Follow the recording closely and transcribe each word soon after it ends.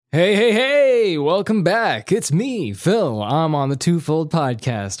Hey, hey, hey! Welcome back. It's me, Phil. I'm on the Twofold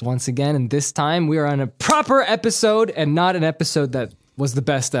Podcast once again, and this time we are on a proper episode and not an episode that was the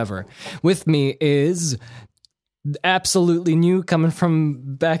best ever. With me is absolutely new, coming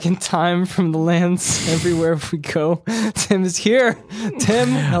from back in time from the lands everywhere we go. Tim is here. Tim,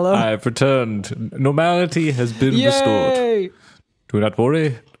 hello. I've returned. Normality has been restored. Do not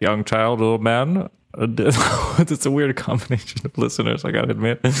worry, young child, old man. It's a weird combination of listeners, I gotta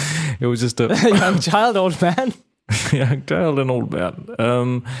admit. It was just a young child, old man. Young child and old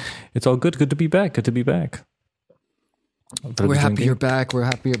man. It's all good. Good to be back. Good to be back. We're happy you're back. We're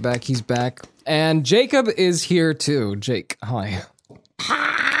happy you're back. He's back. And Jacob is here too. Jake, hi.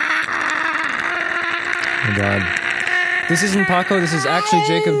 Oh God. This isn't Paco. This is actually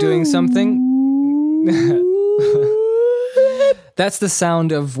Jacob doing something. That's the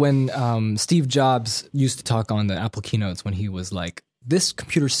sound of when Steve Jobs used to talk on the Apple keynotes when he was like, "This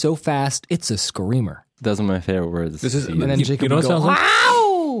computer's so fast, it's a screamer." Those are my favorite words. This is, and then Jacob would go,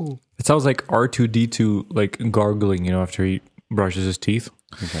 "Wow!" It sounds like R2-D2 like gargling, after he brushes his teeth.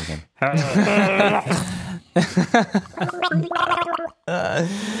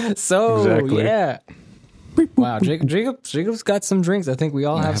 So exactly. Yeah. Wow, Jacob's got some drinks. I think we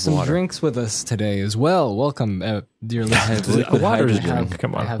all have some drinks with us today as well. Welcome, dear listeners. Water's drink.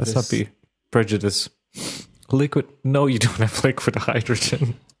 Come on, let's not be prejudiced. Liquid? No, you don't have liquid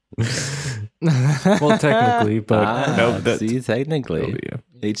hydrogen. Well, technically, but no. Technically,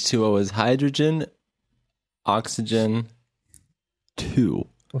 H2O is hydrogen, oxygen, 2,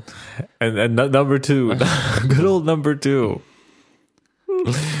 and number 2, good old number 2.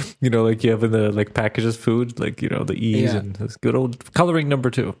 Like you have in the packages food, the E's and this good old coloring number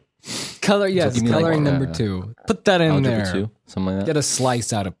 2. Coloring number 2. Put that in there. 2, something like that. Get a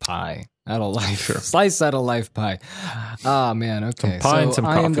slice out of pie. Out of life. Sure. Slice out of life pie. Oh man, okay. Some pie and some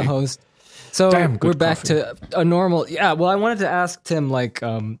coffee. I am the host. So we're back to a normal. Yeah. Well, I wanted to ask Tim. I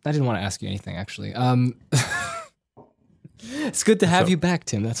didn't want to ask you anything actually. It's good to have you back,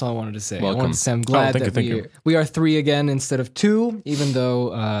 Tim. That's all I wanted to say. Welcome. I wanted to say I'm glad that we are 3 again instead of 2, even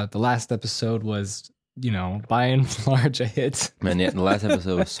though the last episode was, by and large a hit. Man, yeah, the last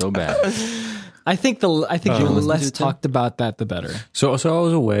episode was so bad. I think the less talked about that, the better. So I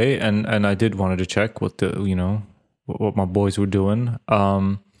was away, and I wanted to check what what my boys were doing.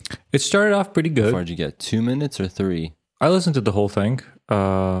 It started off pretty good. How far did you get? 2 minutes or 3? I listened to the whole thing.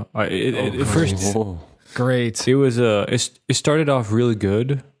 First. Great. It was it started off really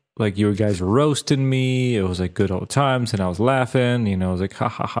good. Like you guys were roasting me. It was like good old times, and I was laughing. It was like ha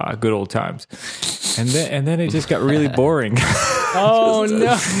ha ha, good old times. And then it just got really boring. Oh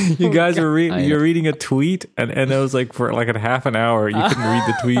no! You guys were you're reading a tweet, and it was like for like a half an hour you couldn't read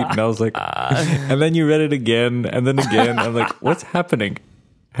the tweet, and I was like, and then you read it again, and then again. I'm like, what's happening?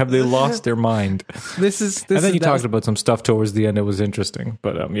 Have they lost their mind? This is. And then you talked about some stuff towards the end. It was interesting,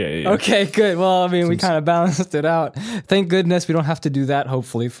 but yeah. Okay, good. Well, I mean, we kind of balanced it out. Thank goodness we don't have to do that.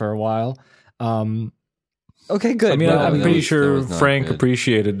 Hopefully, for a while. Okay, good. I mean, I'm pretty sure Frank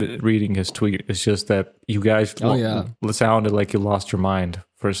appreciated reading his tweet. It's just that you guys sounded like you lost your mind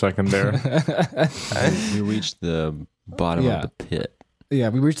for a second there. You reached the bottom of the pit. Yeah,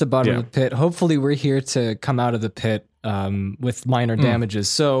 we reached the bottom of the pit. Hopefully, we're here to come out of the pit with minor damages.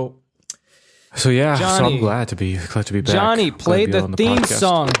 So yeah, Johnny, so I'm glad to be back. Johnny, play the theme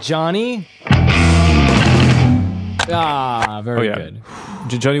song, Johnny. Very good.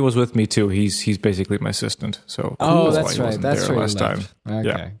 Johnny was with me too. He's basically my assistant. So that's right. That's right. Last time.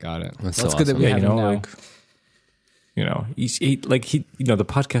 Okay, got it. That's good that we have him now. The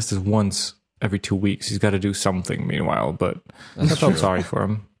podcast is once every 2 weeks. He's got to do something meanwhile, but I felt sorry for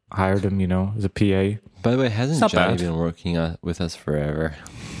him. I hired him, as a PA. By the way, hasn't Johnny been working with us forever?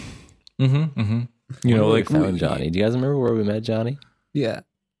 Mm-hmm. We found Johnny. Do you guys remember where we met Johnny? Yeah.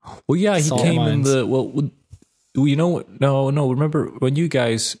 Well, yeah, he came in the No. Remember when you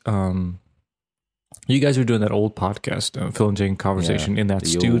guys were doing that old podcast, Phil and Jane Conversation, in that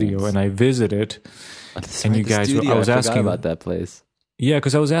studio, and I visited, and you guys, I was asking about that place. Yeah,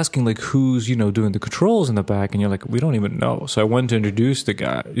 because I was asking who's doing the controls in the back, and you're like, we don't even know. So I went to introduce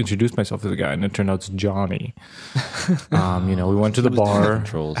myself to the guy, and it turned out it's Johnny. We went to the bar,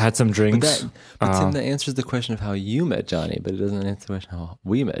 had some drinks. But Tim, that answers the question of how you met Johnny, but it doesn't answer the question how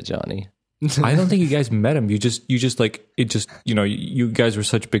we met Johnny. I don't think you guys met him. You guys were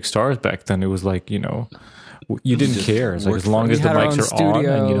such big stars back then. It was like, you didn't care. It's like as long as the mics are on,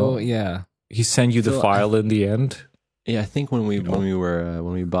 and he send you the file in the end. Yeah, I think when we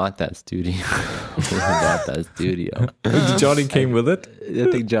bought that studio, Johnny came with it.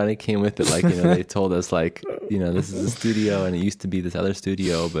 I think Johnny came with it. Like, they told us like, this is a studio, and it used to be this other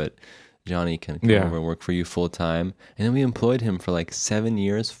studio, but Johnny can come over and work for you full time. And then we employed him for like 7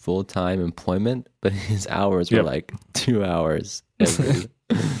 years full time employment, but his hours were like 2 hours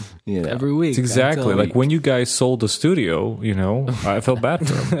every week. It's exactly like when you guys sold the studio. I felt bad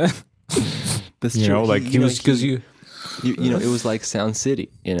for him. That's true. Like he was because you. It was like Sound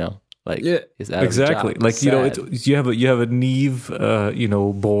City, like he's out exactly. Of a job. Like you have a Neve,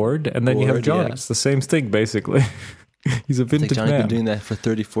 board, and then you have Johnny. Yeah. It's the same thing basically. He's a vintage Johnny's man. been doing that for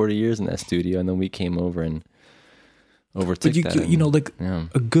 30, 40 years in that studio, and then we came over and overtook that.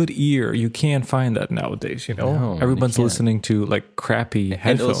 A good ear, you can't find that nowadays. No, everyone's listening to like crappy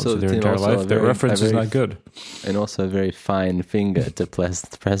headphones their entire life. Their reference is not good, and also a very fine finger to press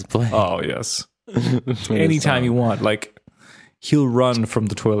play. Oh yes. Anytime you want, like he'll run from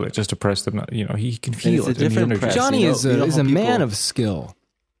the toilet just to press the. He can feel it. Johnny is a man of skill.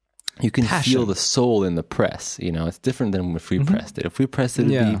 You can feel the soul in the press. It's different than if we pressed it. If we pressed it,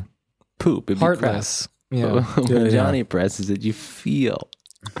 it'd be poop. It'd heartless. Be crap. Yeah. When Johnny presses it, you feel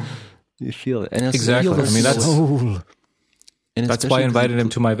it. And exactly. That's why I invited him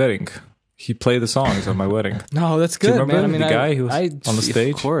to my wedding. He played the songs on my wedding. No, that's good. Do you remember man? the guy who was on the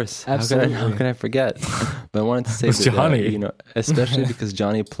stage? Of course. Absolutely. How can I forget? But I wanted to say that, Johnny. Especially because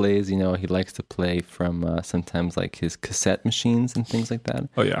Johnny plays, he likes to play from sometimes like his cassette machines and things like that.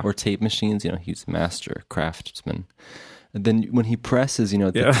 Oh, yeah. Or tape machines. He's a master craftsman. And then when he presses, the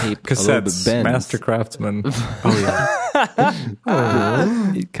tape cassettes, a little bit bends. Master craftsman. Oh, yeah.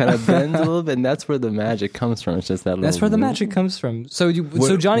 It kind of bends a little bit, and that's where the magic comes from. It's just that. That's where the magic comes from. So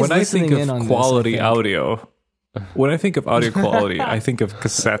Johnny's listening in on quality this, audio. When I think of audio quality, I think of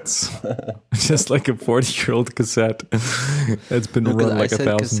cassettes. Just like a 40-year-old cassette that's been run like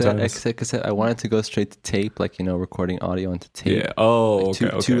 1,000 times. I said cassette. I wanted to go straight to tape, like recording audio onto tape. Yeah. Oh, like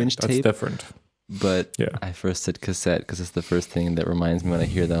okay. 2-inch tape. That's different. But I first said cassette because it's the first thing that reminds me when I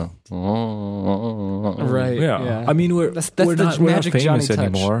hear the. Right. Yeah. I mean, we're not famous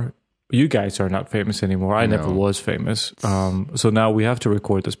anymore. You guys are not famous anymore. I never was famous. So now we have to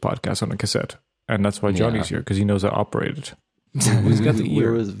record this podcast on a cassette, and that's why Johnny's here because he knows how to operate it. He's got the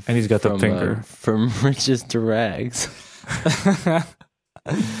ear and he's got the finger. From riches to rags.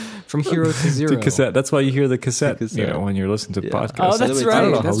 From hero to zero. To cassette. That's why you hear the cassette, when you're listening to podcasts. Oh, that's right. I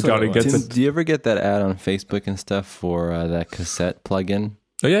don't know how Johnny gets it. Do you ever get that ad on Facebook and stuff for that cassette plugin?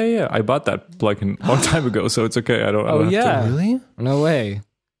 Oh, yeah. I bought that plugin a long time ago, so it's okay. I don't have to. Really? No way.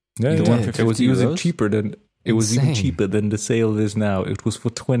 Yeah, it was even cheaper than even cheaper than the sale is now. It was for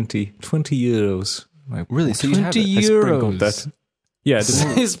 20 euros. Like, really? So 20 euros. That. Yeah,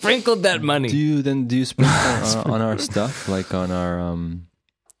 he sprinkled that money. Do you sprinkle on our stuff, like on our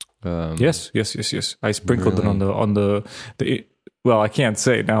Yes. I sprinkled it on the well, I can't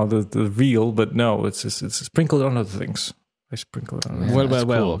say now the real, but no, it's sprinkled on other things. I sprinkled it on.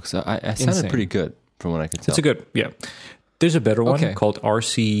 Cool. So I sounded pretty good from what I could tell. It's a good, yeah. There's a better one called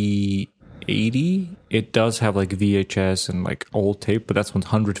RC80. It does have like VHS and like old tape, but that's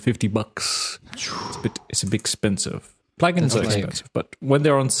 $150. It's a bit expensive. Plugins are expensive, but when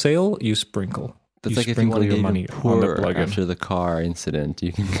they're on sale, you sprinkle. That's like if you want to get money on the plugin after the car incident,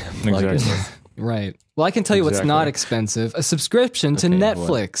 you can get plugins. Right. Well, I can tell you what's not expensive: a subscription to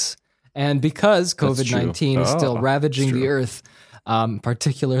Netflix. And because COVID-19 is still ravaging the earth,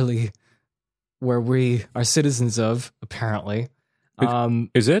 particularly where we are citizens of, apparently,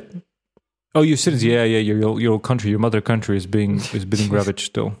 is it? Oh, your citizens, yeah. Your country, your mother country is being ravaged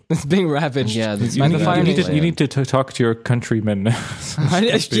still. It's being ravaged. Yeah, you need to talk to your countrymen.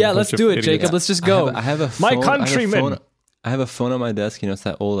 Yeah, let's do it, Jacob. Let's just go. I have a phone, my countrymen. I have a phone on my desk. It's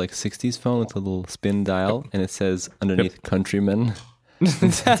that old like '60s phone with a little spin dial, and it says underneath "countrymen."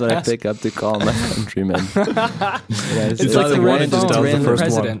 That's what I pick up to call my countrymen. It's like the red phone for the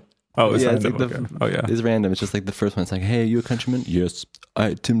president. Oh, it's random. It's like it's random. It's just like the first one. It's like, hey, are you a countryman? Yes.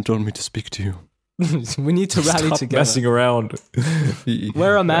 Tim told me to speak to you. We need to rally together. Messing around.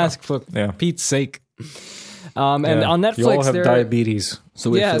 Wear a mask for Pete's sake. And on Netflix, you all have diabetes.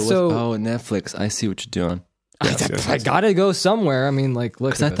 So Netflix. I see what you're doing. I gotta go somewhere. I mean, like,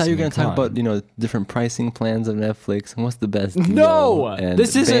 look. Because I thought you were going to talk about different pricing plans of Netflix and what's the best deal. No,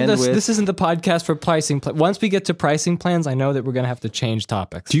 this isn't the podcast for pricing. Once we get to pricing plans, I know that we're going to have to change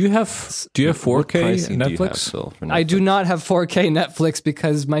topics. Do you have 4K Netflix? I do not have 4K Netflix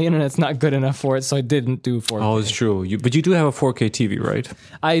because my internet's not good enough for it, so I didn't do 4K. Oh, it's true. But you do have a 4K TV, right?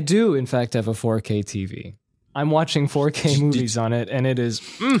 I do, in fact, have a 4K TV. I'm watching 4K movies on it, and it is.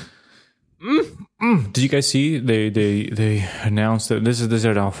 Did you guys see they announced that this is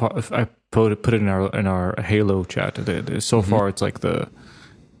now? I put it in our Halo chat. So far, it's like the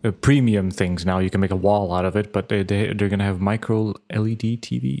premium things. Now you can make a wall out of it, but they're gonna have micro LED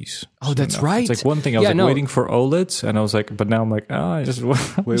TVs. Oh, that's right. It's like one thing I was waiting for OLEDs, and I was like, but now I'm like, I'm just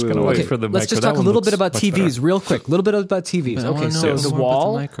gonna wait for the. Let's just talk a little bit about TVs real quick. A little bit about TVs. Okay, so the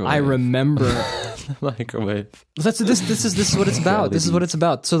wall. I remember the microwave. This is what it's about. This is what it's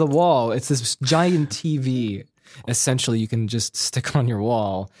about. So the wall, it's this giant TV. Essentially, you can just stick on your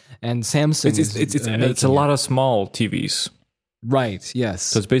wall, and Samsung. It's a lot of small TVs. Right, yes.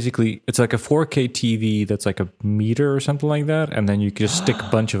 So it's like a 4K TV that's like a meter or something like that, and then you just stick a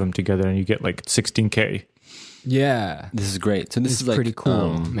bunch of them together and you get like 16K. Yeah. This is great. So this is like pretty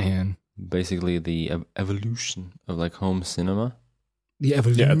cool, man. Basically the evolution of like home cinema. The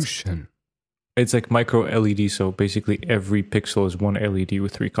evolution. Yeah, it's like micro LED, so basically every pixel is one LED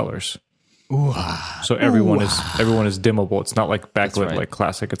with 3 colors. Ooh. So everyone is dimmable. It's not like backlit like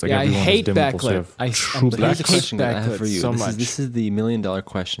classic. It's like everyone I hate is dimmable. backlit. So I here's the question that I have for you. So much. This is the $1 million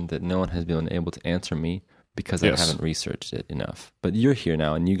question that no one has been able to answer me because I haven't researched it enough. But you're here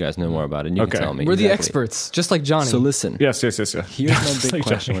now, and you guys know more about it. And you can tell me. We're the experts, just like Johnny. So listen. Yes. Here's my big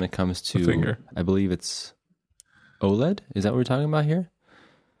question when it comes to. I believe it's OLED. Is that what we're talking about here?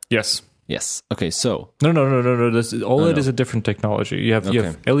 Yes. Yes. Okay. So no. OLED is a different technology. You have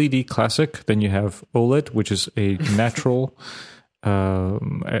LED classic, then you have OLED, which is a natural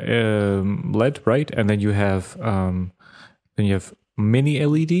LED, right? And then you have mini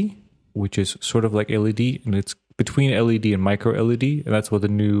LED, which is sort of like LED, and it's between LED and micro LED, and that's what the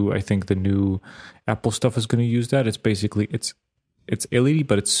new Apple stuff is going to use. That it's basically it's LED,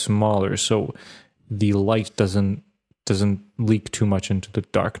 but it's smaller, so the light doesn't leak too much into the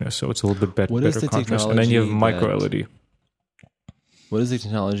darkness, so it's a little bit better contrast. And then you have micro LED. What is the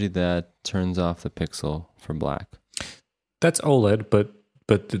technology that turns off the pixel for black? That's OLED, but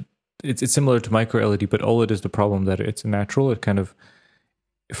it's similar to micro LED. But OLED is the problem that it's natural. It kind of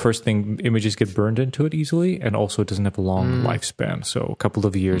first thing, images get burned into it easily, and also it doesn't have a long lifespan. So a couple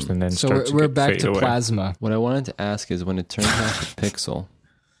of years, and then we're back to plasma. What I wanted to ask is, when it turns off the pixel,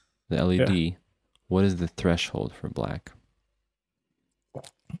 the LED. What is the threshold for black?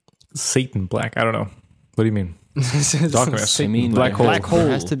 Satan black. I don't know. What do you mean? Darkness. I mean, black hole. There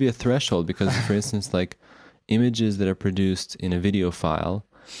has to be a threshold because, for instance, like images that are produced in a video file,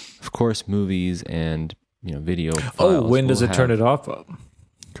 of course, movies and video files. Oh, when does it turn it off?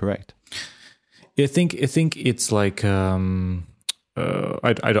 Correct. I think it's like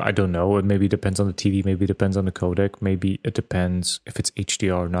I don't know. It maybe depends on the TV. Maybe it depends on the codec. Maybe it depends if it's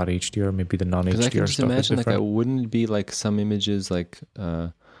HDR or not HDR. Maybe the non-HDR stuff. Because I can just imagine, like, wouldn't it be like some images like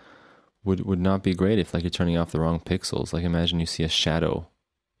would not be great if like you're turning off the wrong pixels. Like, imagine you see a shadow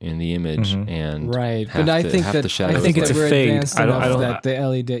in the image and right. But I think it's a fade. I don't that the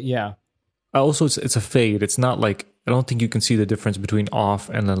LED. Yeah. Also, it's a fade. It's not like, I don't think you can see the difference between off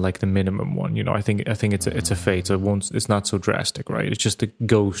and then like the minimum one. I think it's a fade, so it's not so drastic, right? It's just it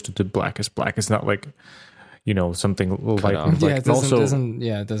goes to the blackest black. It's not like something light. Yeah,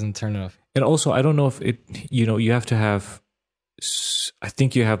 it doesn't turn it off. And also, I don't know if it you have to have. I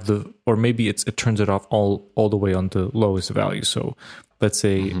think you have or maybe it turns it off all the way on the lowest value. So let's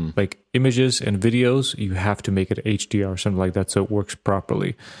say like images and videos, you have to make it HDR or something like that so it works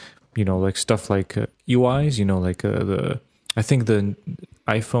properly. Like stuff like UIs, I think the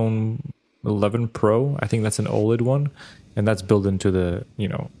iPhone 11 Pro, I think that's an OLED one, and that's built into the,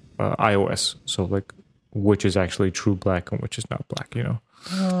 iOS. So like, which is actually true black and which is not black,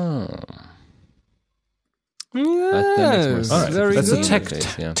 Oh. Yes, that makes more sense. All right. That's good. a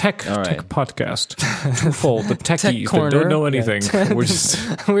tech podcast. Twofold, the techies that don't know anything. Yeah. We're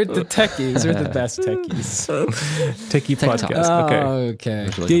the techies. We're the best techies. Techie podcast. Okay.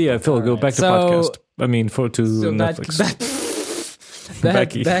 Yeah, Phil, go back to podcast. I mean, to Netflix.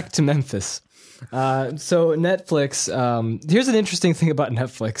 Back to Memphis. So Netflix. Here's an interesting thing about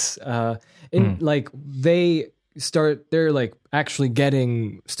Netflix. They're like actually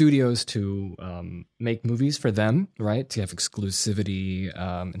getting studios to make movies for them, right? To have exclusivity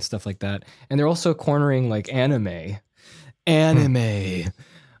and stuff like that. And they're also cornering like anime,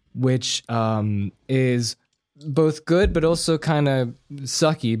 which is both good but also kind of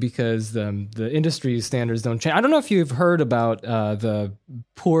sucky because the industry standards don't change. I don't know if you've heard about the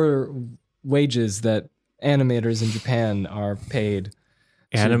poor wages that animators in Japan are paid.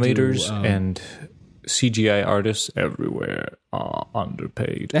 Animators and CGI artists everywhere are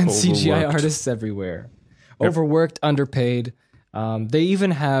underpaid. And overworked. CGI artists everywhere. Overworked, underpaid. They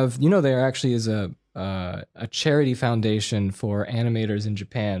even have, there actually is a a charity foundation for animators in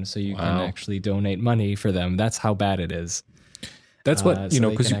Japan, so you can actually donate money for them. That's how bad it is. That's what, so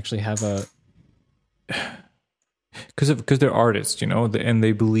because you can actually have a. Because they're artists, and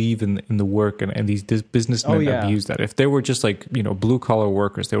they believe in the work, and these businessmen abuse that. If they were just like, blue collar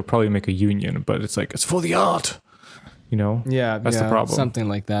workers, they would probably make a union, but it's like, it's for the art, Yeah, that's the problem. Something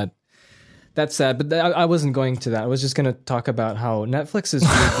like that. That's sad, but I wasn't going to that. I was just going to talk about how Netflix is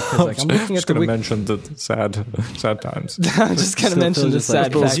weird because I'm looking at the going to mention the sad times. I'm just going to mention the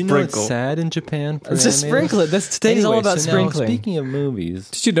sad fact. Did you know it's sad in Japan? Just sprinkle it. Today's all about sprinkling. Speaking of movies,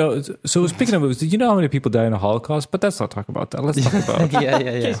 did you know? So speaking of movies, did you know how many people died in the Holocaust? But let's not talk about that. Let's talk about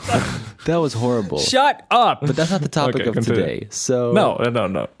yeah. That was horrible. Shut up! But that's not the topic of today. So no.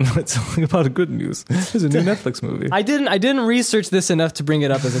 It's talking about good news. There's a new Netflix movie. I didn't research this enough to bring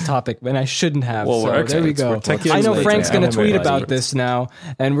it up as a topic, and I shouldn't have. Well, so there we go. I know Frank's going to tweet about this now,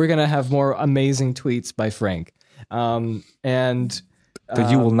 and we're going to have more amazing tweets by Frank. And that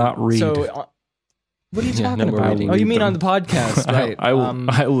you will not read. So, what are you talking about? Oh, you mean on the podcast, right? I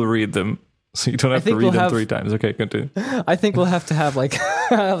will read them, so you don't have to read them 3 times. Okay, continue. I think we'll have to have like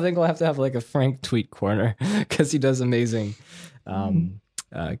a Frank tweet corner because he does amazing.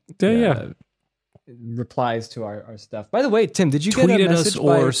 Replies to our stuff. By the way, Tim, did you tweet get a us message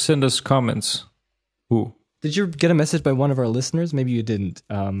or send us comments? Who? Did you get a message by one of our listeners? Maybe you didn't.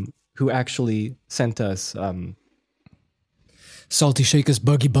 Who actually sent us Salty Shakers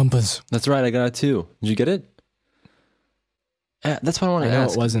Buggy Bumpers. That's right, I got it too. Did you get it? That's what I want to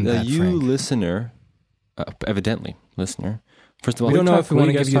ask. It wasn't that, you Frank. Listener, evidently listener. First of all, we don't know if we want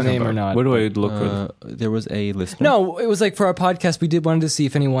to give your name or not. Where do I look for? There was a listener. No, it was like for our podcast, we wanted to see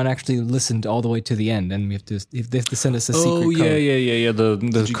if anyone actually listened all the way to the end, and they have to send us a secret code. Yeah.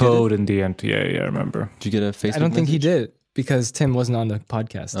 The code in the end. Yeah, I remember. Did you get a Facebook? I don't think he did because Tim wasn't on the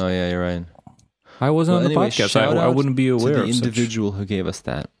podcast. Oh yeah, you're right. I wasn't on the podcast. I wouldn't be aware to the individual who gave us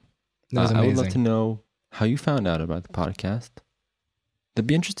that. That was amazing. I would love to know how you found out about the podcast. That'd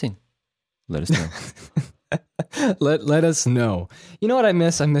be interesting. Let us know. Let us know. You know what I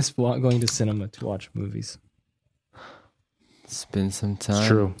miss? I miss going to cinema to watch movies. Spend some time. It's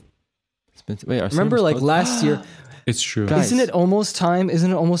true. Remember, like last year. It's true. Guys, isn't it almost time?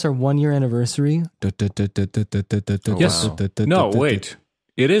 Isn't it almost our 1-year anniversary? Yes. No, wait.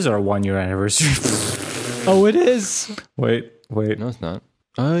 It is our 1-year anniversary. Oh, it is. Wait. No, it's not.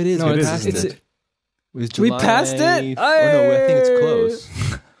 Oh, it is. No, we passed it. We passed it? Oh, no, I think it's close.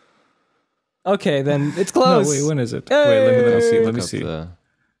 Okay, then it's close. No, wait, when is it? Wait, let me see.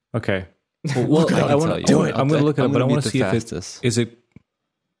 Okay. Well, I want to do it. I'm going to look at it, but I want to see if is it.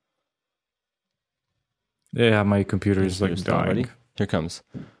 Yeah, my computer is like dying. Ready? Here comes.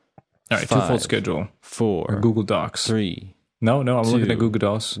 All right, 5, twofold schedule. 4. Or Google Docs. 3. No, I'm 2, looking at Google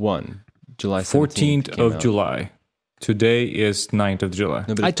Docs. 1. July 14th of July. Today is 9th of July.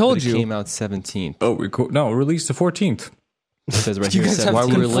 No, I told you. It came out 17th. Oh, released the 14th. It says right you here. guys have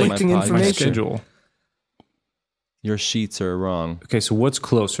conflicting information. Schedule. Your sheets are wrong. Okay, so what's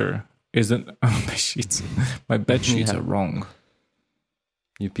closer? Isn't my sheets? My bed sheets are wrong.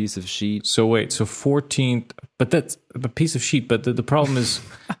 You piece of sheet. So wait, so 14th, but that's a piece of sheet. But the problem is,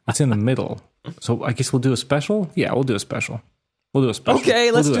 it's in the middle. So I guess we'll do a special. Yeah, we'll do a special.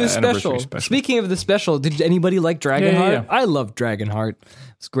 Okay, let's do a special. Speaking of the special, did anybody like Dragonheart? Yeah. I love Dragonheart.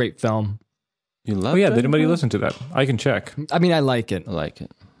 It's a great film. You love? Oh yeah, did anybody listen to that? I can check. I mean, I like it. I like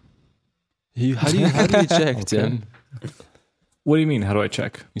it. How do you check, Tim? What do you mean? How do I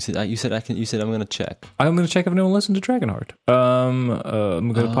check? You said I'm going to check. I'm going to check if anyone listened to Dragonheart. I'm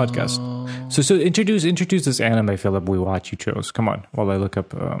going to podcast. So introduce this anime, Philip. We watch. You chose. Come on, while I look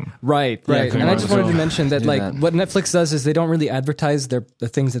up. Right. And I just wanted to mention that what Netflix does is they don't really advertise the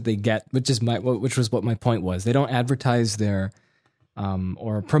things that they get, which was what my point was. They don't advertise their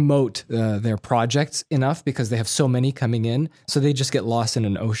or promote their projects enough because they have so many coming in, so they just get lost in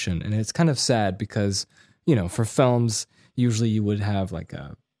an ocean, and it's kind of sad because for films. Usually you would have like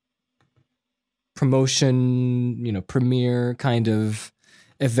a promotion, premiere kind of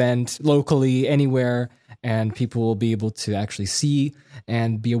event locally anywhere, and people will be able to actually see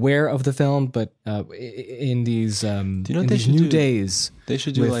and be aware of the film. But in these, new days, they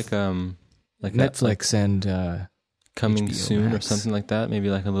should do like Netflix and coming HBO soon Max. or something like that. Maybe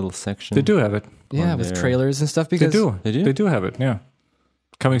like a little section. They do have it. Yeah, with trailers and stuff. Because they do have it. Yeah,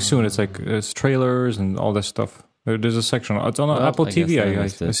 coming soon. It's like it's trailers and all that stuff. There's a section. It's on Apple TV.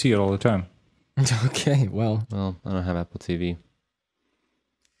 I see it all the time. Okay, well, I don't have Apple TV.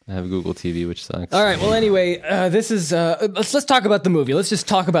 I have Google TV, which sucks. All right. Well, anyway, this is let's talk about the movie. Let's just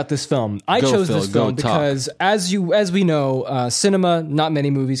talk about this film. I chose this film because, as we know, cinema, not many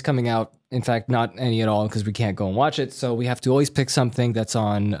movies coming out. In fact, not any at all, because we can't go and watch it. So we have to always pick something that's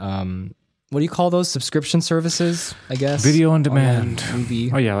on. What do you call those subscription services? I guess video on demand.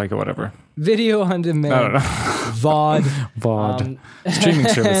 Movie. Oh yeah, like whatever. Video on demand. I don't know. VOD. Streaming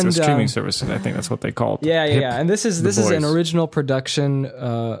services. Streaming services. I think that's what they call it. Yeah. And this is an original production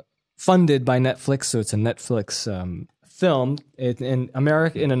funded by Netflix. So it's a Netflix film. In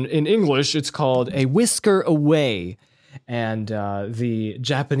America, in English, it's called A Whisker Away. And the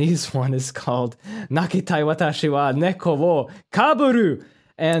Japanese one is called Nakitai Watashi wa Neko wo Kaburu.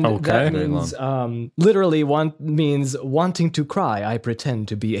 And that means literally means wanting to cry. I pretend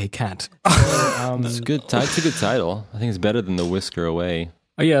to be a cat. It's a good title. I think it's better than the Whisker Away.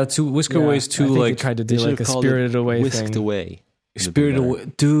 Oh yeah, Whisker Away is too like tried to do like a Spirited Away Whisked thing. Away. Spirited Away,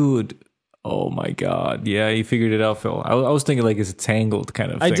 dude. Oh my god, yeah, you figured it out, Phil. I was thinking like it's a Tangled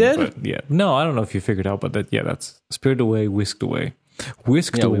kind of thing. I did? But yeah. No, I don't know if you figured out, but that's Spirited Away, Whisked Away.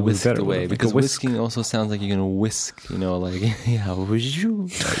 Whisked away, whisked away, because whisking also sounds like you're gonna whisk, like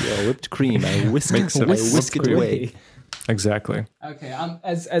whipped cream. I whisk it away. Exactly. Okay.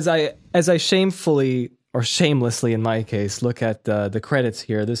 As I shamefully or shamelessly in my case look at the credits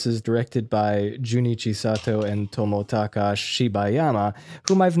here. This is directed by Junichi Sato and Tomotaka Shibayama,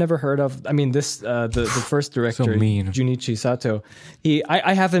 whom I've never heard of. I mean, this the first director, Junichi Sato.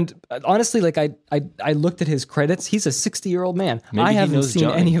 I haven't honestly, like I looked at his credits. He's a 60-year-old man. Maybe I haven't seen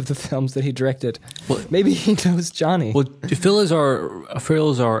Johnny. any of the films that he directed. Well, maybe he knows Johnny. Well, Phil is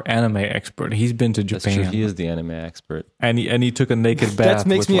our anime expert. He's been to Japan. That's true. He is the anime expert, and he took a naked bath. That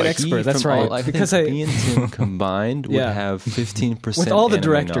makes me an expert. That's right. Because me and Tim combined would have 15% with all the anime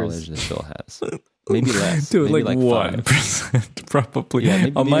directors knowledge that Phil has. Maybe less. Dude, maybe like 1%, probably. Yeah,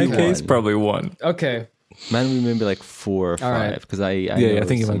 on my case, 1. Probably 1. Okay. Mine maybe like 4 or 5 because I I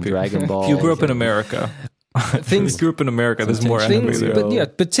think you might be Dragon Ball. You grew up in America. Things grew up in America. There's more anime there.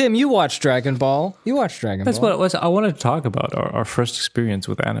 But Tim, you watched Dragon Ball. That's what I wanted to talk about. Our first experience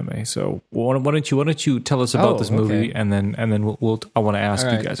with anime. So why don't you tell us about this movie, and then I want to ask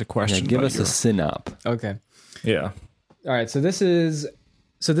you guys a question. Give us a synop. Okay. Yeah. All right. So this is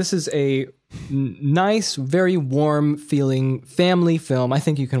a nice, very warm feeling family film. I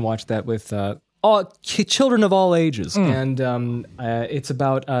think you can watch that with all children of all ages, and it's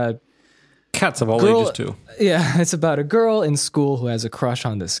about cats of all ages too. Yeah, it's about a girl in school who has a crush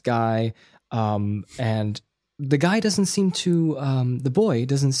on this guy, and the guy doesn't seem to, the boy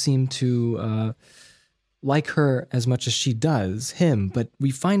doesn't seem to like her as much as she does him. But we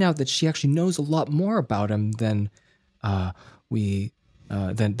find out that she actually knows a lot more about him than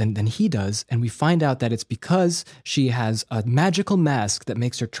than he does, and we find out that it's because she has a magical mask that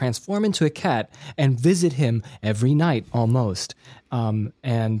makes her transform into a cat and visit him every night almost.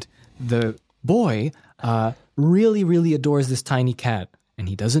 And the boy really, really adores this tiny cat, and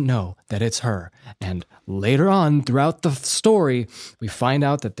he doesn't know that it's her. And later on, throughout the story, we find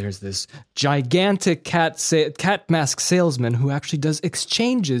out that there's this gigantic cat mask salesman who actually does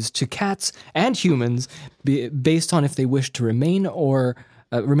exchanges to cats and humans based on if they wish to remain a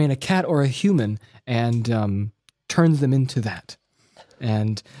cat or a human, and turns them into that.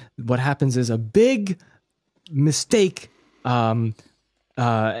 And what happens is a big mistake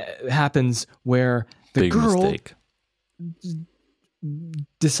happens where the girl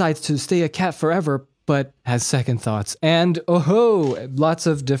decides to stay a cat forever, but has second thoughts. And lots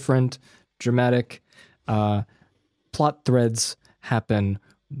of different dramatic plot threads happen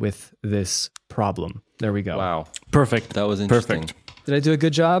with this problem. There we go. Wow. Perfect. That was interesting. Perfect. Did I do a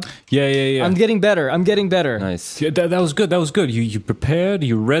good job? Yeah. I'm getting better. Nice. Yeah, that was good. You prepared.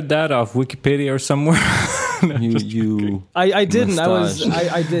 You read that off Wikipedia or somewhere. I didn't.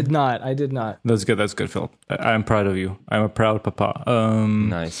 I did not. That's good, Phil. I'm proud of you. I'm a proud papa.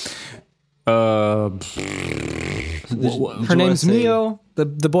 Nice. Her name's Mio.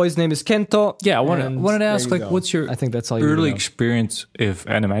 The boy's name is Kento. Yeah, I wanted to ask, like, what's your I think that's all early experience of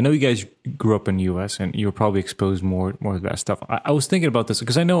anime? I know you guys grew up in the US and you were probably exposed more to that stuff. I was thinking about this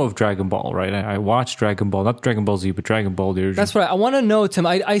because I know of Dragon Ball, right? I watched Dragon Ball, not Dragon Ball Z, but Dragon Ball the original. That's what I want to know, Tim.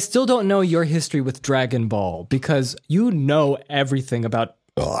 I still don't know your history with Dragon Ball because you know everything about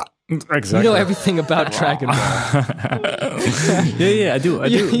Exactly. You know everything about Dragon Ball. I do.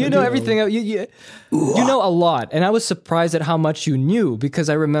 You know everything. You know a lot. And I was surprised at how much you knew, because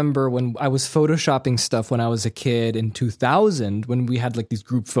I remember when I was photoshopping stuff when I was a kid in 2000, when we had like these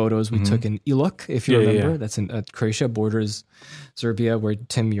group photos we took in Ilok, if you remember. That's in Croatia, borders Serbia, where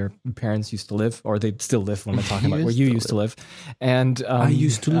Tim, your parents used to live, or they still live. When I'm talking about where you used to live. And I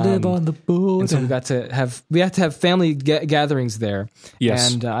used to live on the border. And so we had to have family gatherings there.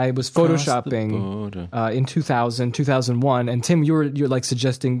 Yes. And I was photoshopping in 2000, 2001, and Tim, you're like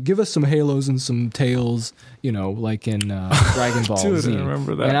suggesting, give us some halos and some tails, like in Dragon Ball Dude, Z. I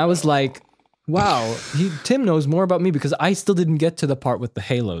remember that. And I was like, wow, Tim knows more about me, because I still didn't get to the part with the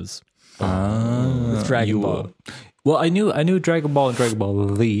halos with Dragon Ball. Well, I knew Dragon Ball and Dragon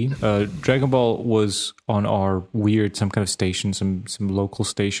Ball Z. Dragon Ball was on our some kind of station, some local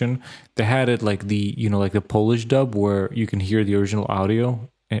station. They had it like the Polish dub, where you can hear the original audio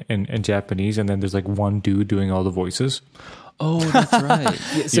in Japanese, and then there's like one dude doing all the voices. Oh, that's right.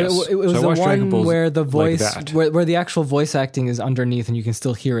 So Yes. it was So I the watched Dragon one Ball where the voice, like that. where the actual voice acting is underneath, and you can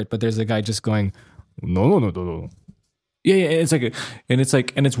still hear it, but there's a guy just going, no. Yeah, it's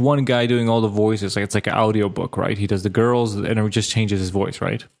it's one guy doing all the voices. Like it's like an audio book, right? He does the girls, and it just changes his voice,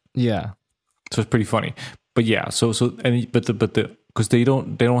 right? Yeah. So it's pretty funny. But yeah, because they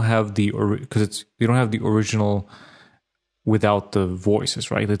don't have the original without the voices,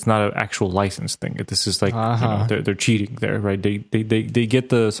 right? It's not an actual license thing. This is like they're cheating there, right? They get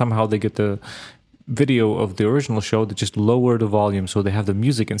the video of the original show. They just lower the volume so they have the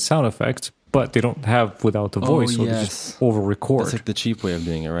music and sound effects, but they don't have without the voice, so they just over record. That's like the cheap way of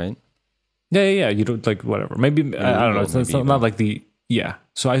doing it, right? Yeah. You don't like whatever. Maybe I don't know. It's not like the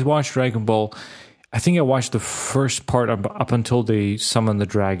So I watched Dragon Ball. I think I watched the first part up until they summon the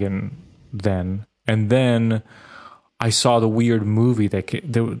dragon, and then I saw the weird movie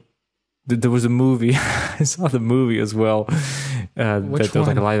there was a movie. I saw the movie as well. That was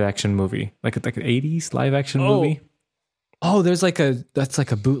like a live action movie, like an 80s live action movie. Oh, that's like a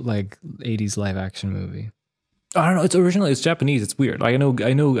bootleg 80s live action movie. I don't know. It's original. It's Japanese. It's weird. Like I know.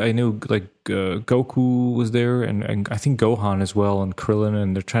 Like Goku was there, and I think Gohan as well, and Krillin,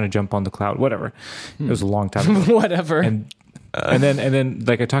 and they're trying to jump on the cloud. Whatever. It was a long time ago. Whatever. And then,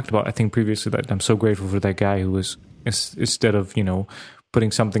 like I talked about, I think previously, that I'm so grateful for that guy who was, instead of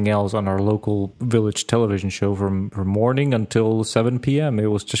putting something else on our local village television show from morning until 7 p.m. It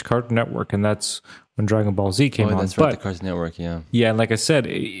was just Cartoon Network, and that's when Dragon Ball Z came on. That's right, the Cartoon Network, yeah. Yeah, and like I said,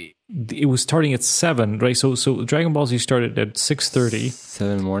 it was starting at 7, right? So Dragon Ball Z started at 6:30.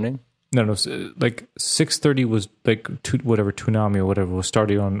 7 in the morning? No, like 6:30 was like Toonami or whatever was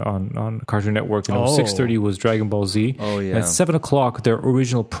starting on Cartoon Network, and 6:30 was Dragon Ball Z. Oh yeah. And at 7 o'clock, their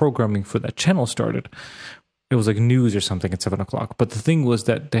original programming for that channel started. It was like news or something at 7 o'clock. But the thing was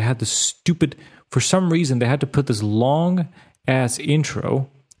that they had this stupid, for some reason, they had to put this long ass intro,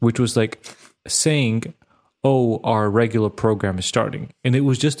 which was like saying, "Oh, our regular program is starting," and it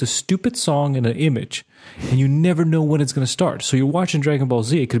was just a stupid song and an image, and you never know when it's going to start. So you're watching Dragon Ball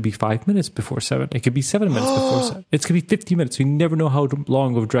Z. It could be 5 minutes before 7. It could be 7 minutes before 7. It could be 50 minutes. You never know how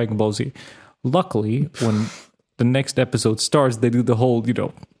long of Dragon Ball Z. Luckily, when the next episode starts, they do the whole,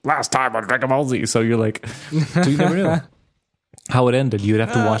 last time on Dragon Ball Z. So you're like, so you never know how it ended. You'd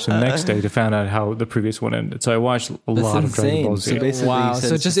have to watch the next day to find out how the previous one ended. So I watched a lot of Dragon Ball Z. So basically, wow,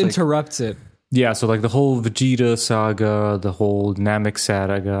 so it just interrupts it. Yeah, so like the whole Vegeta saga, the whole Namek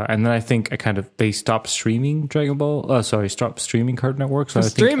saga, and then I think they stopped streaming Dragon Ball. Stopped streaming Cartoon Network. So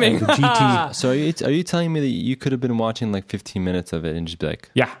streaming. The GT. So are you telling me that you could have been watching like 15 minutes of it and just be like,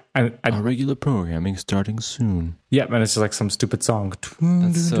 yeah, our regular programming starting soon? Yeah, and it's like some stupid song.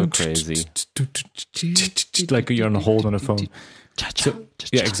 That's so crazy. Like you're on hold on a phone. So,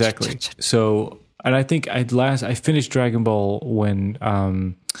 yeah, exactly. So, and I think I finished Dragon Ball when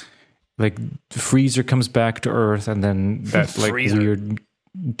like Freezer comes back to Earth, and then that like weird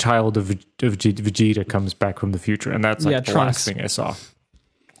child of Vegeta comes back from the future, and that's like the last thing I saw.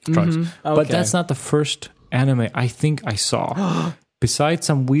 Trunks. Okay. But that's not the first anime I think I saw. Besides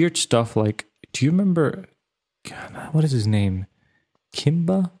some weird stuff like, do you remember, what is his name?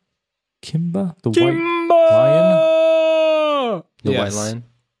 Kimba, the white lion. The white lion.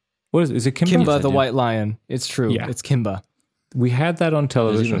 What is it? Kimba? Kimba, the white lion. It's true. Yeah. It's Kimba. We had that on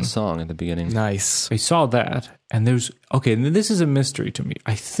television. There's even a song at the beginning. Nice. I saw that, and this is a mystery to me.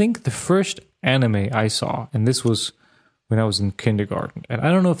 I think the first anime I saw, and this was when I was in kindergarten, and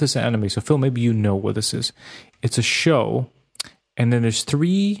I don't know if this is anime, so Phil, maybe you know what this is. It's a show, and then there's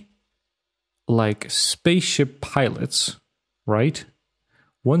 3 like spaceship pilots, right?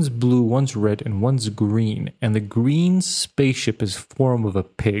 One's blue, one's red, and one's green. And the green spaceship is form of a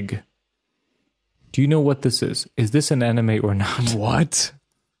pig. Do you know what this is? Is this an anime or not? What?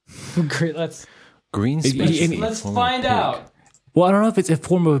 Great, let's find out. Well, I don't know if it's a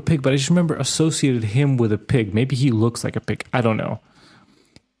form of a pig, but I just remember associated him with a pig. Maybe he looks like a pig. I don't know.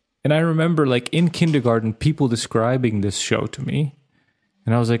 And I remember, like, in kindergarten, people describing this show to me.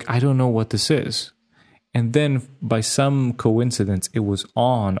 And I was like, I don't know what this is. And then, by some coincidence, it was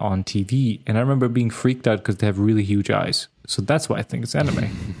on TV. And I remember being freaked out because they have really huge eyes. So that's why I think it's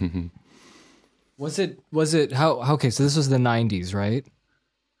anime. Was it, okay, so this was the 90s, right?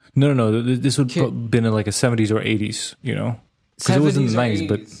 No. This would have been in, like, a 70s or 80s, you know? Because it was in the 90s,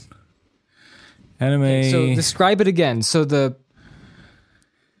 but anime. Okay, so describe it again. So the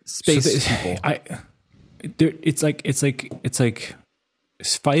space people. It's like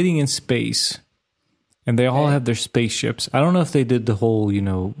fighting in space, and they all have their spaceships. I don't know if they did the whole, you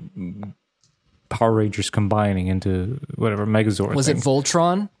know, Power Rangers combining into whatever Megazord. Was it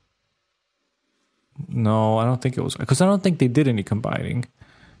Voltron? No, I don't think it was, because I don't think they did any combining.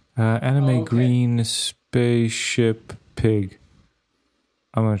 Anime green spaceship pig.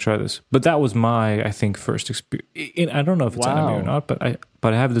 I'm gonna try this, but that was my, I think, first experience. I don't know if it's anime or not, but I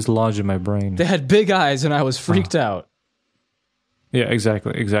have this lodge in my brain. They had big eyes, and I was freaked out. Yeah,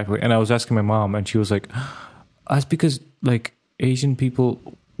 exactly. And I was asking my mom, and she was like, "That's because like Asian people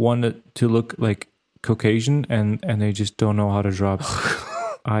wanted to look like Caucasian, and they just don't know how to draw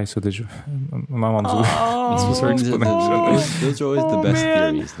eyes." So my mom's this was her explanation. Those are always the best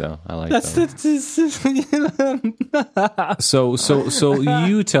theories, though. I like them. So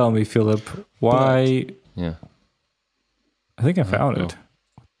you tell me, Philip, why? Yeah, I think I found it.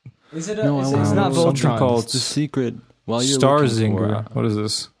 Is it? It's not Voltron. Called it's the secret. While you're Starzinger. What is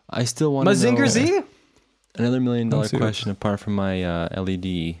this? I still want to know. Mazinger Z? Another $1 million question, apart from my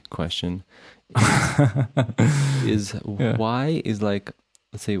LED question, is why is, like,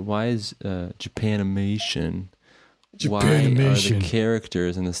 let's say, why is Japanimation? Why are the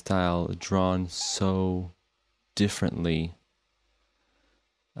characters and the style drawn so differently?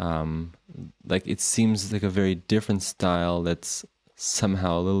 Like, it seems like a very different style that's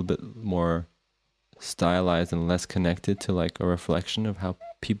somehow a little bit more stylized and less connected to, like, a reflection of how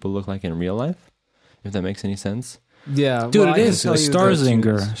people look like in real life, if that makes any sense. Yeah, dude, it is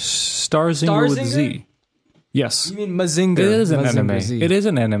Starzinger. Starzinger with a Z. Yes. You mean Mazinger? It is an Mazinger anime. Z. It is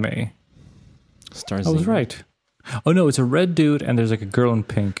an anime. Starzinger. I was right. Oh no, it's a red dude, and there's like a girl in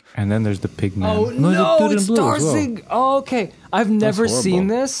pink, and then there's the pig man. Oh no, it's Starzinger. Oh, okay. I've never seen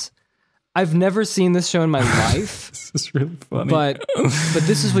this. I've never seen this show in my life. This is really funny. But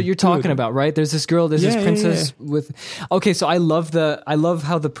this is what you're talking about, right? There's this girl, this princess with. Okay, so I love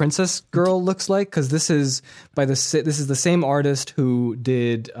how the princess girl looks like, because this is this is the same artist who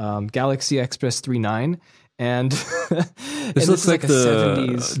did Galaxy Express 39. And this looks like the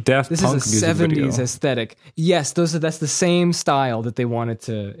 70s Daft Punk music video. This is a 70s aesthetic. Yes, that's the same style that they wanted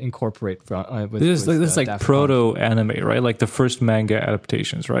to incorporate from. This is like proto anime, right? Like the first manga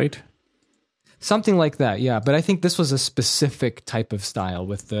adaptations, right? Something like that, yeah. But I think this was a specific type of style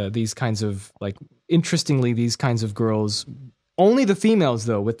with these kinds of, like, interestingly, these kinds of girls. Only the females,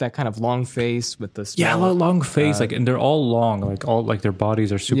 though, with that kind of long face, with the small, long face, like, and they're all long, like their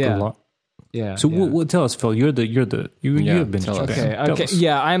bodies are super long. Yeah. So what? Tell us, Phil. You have been to Japan. Okay.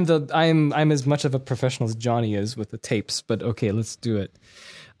 Yeah, I'm as much of a professional as Johnny is with the tapes, but okay, let's do it.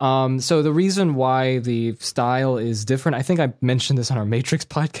 So the reason why the style is different, I think I mentioned this on our Matrix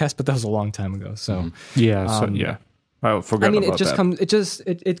podcast, but that was a long time ago. So I forgot. I mean, about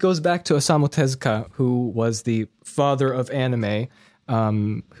that. It goes back to Osamu Tezuka, who was the father of anime,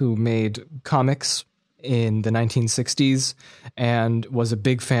 who made comics in the 1960s and was a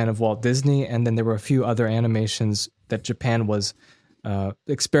big fan of Walt Disney. And then there were a few other animations that Japan was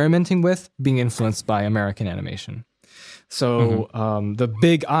experimenting with, being influenced by American animation. So the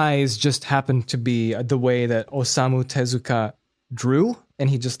big eyes just happened to be the way that Osamu Tezuka drew, and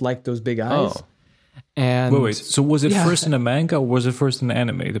he just liked those big eyes. Oh. And wait. So was it first in a manga, or was it first in an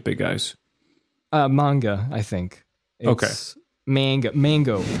anime, the big eyes? Manga, I think. It's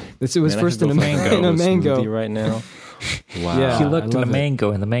Mango. It was first in a mango. Right now. Wow. Yeah, he looked at the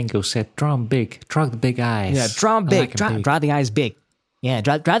mango, and the mango said, "Draw them big. Draw the big eyes. Yeah, draw them big. Draw the eyes big. Yeah,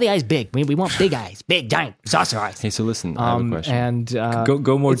 draw the eyes big. We want big eyes, big giant saucer eyes." Hey, so listen, I have a question. And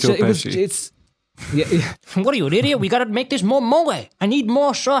go more Joe Pesci. What are you, an idiot? We gotta make this more mole. I need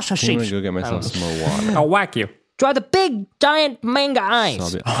more saucer I'm gonna shapes. go get myself some more water. I'll whack you. Draw the big giant manga eyes.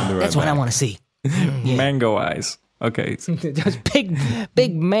 I'll be right That's what I back. want to see. Mango eyes. Okay. Those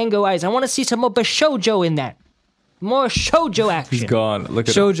big mango eyes. I want to see some more Bashoujo in that. More shoujo action. He's gone. Look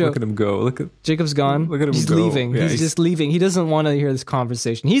at Shoujo. him. Look at him go. Look at Jacob's gone. Look at him He's go. leaving. Yeah, he's just leaving. He doesn't want to hear this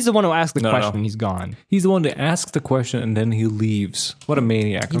conversation. He's the one who asked the question. No. He's gone. He's the one that asks the question and then he leaves. What a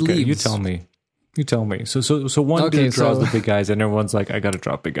maniac. Okay, you leaves. tell me. You tell me. So one Okay, dude draws so- the big guys and everyone's like, I got to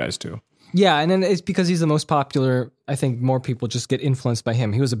draw big guys too. Yeah, and then it's because he's the most popular. I think more people just get influenced by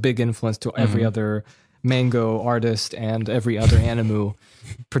him. He was a big influence to every other mango artist and every other anime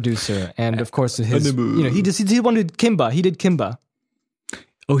producer, and of course his. Anime. You know, he did one with Kimba. He did Kimba.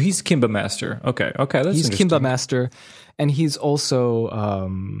 Oh, he's Kimba Master. Okay, that's He's interesting. Kimba Master, and he's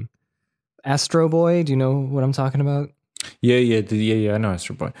also Astro Boy. Do you know what I'm talking about? Yeah. I know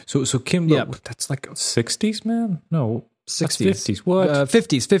Astro Boy. So Kimba, Yep. that's like 60s, man. No, 60s. 50s. What?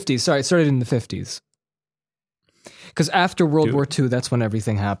 50s. Sorry, it started in the 50s. Because after World Dude. War II, that's when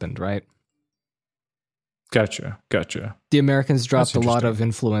everything happened, right? Gotcha. The Americans dropped a That's lot of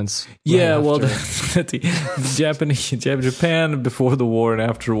influence. Yeah, right well, after. the Japan before the war and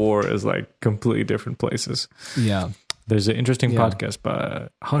after war is like completely different places. Yeah. There's an interesting Yeah. podcast by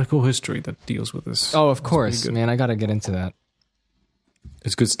Hardcore History that deals with this. Oh, of It's course, pretty good. man. I got to get into that.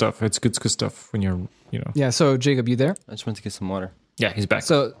 It's good stuff. It's good stuff when you're, Yeah. So, Jacob, you there? I just went to get some water. Yeah, he's back.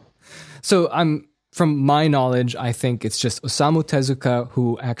 So I'm from my knowledge, I think it's just Osamu Tezuka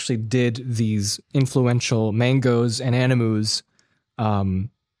who actually did these influential mangas and animus.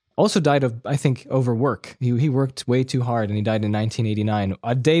 Also died of, I think, overwork. He worked way too hard, and he died in 1989,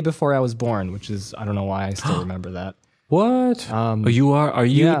 a day before I was born, which is I don't know why I still remember that. What? Are you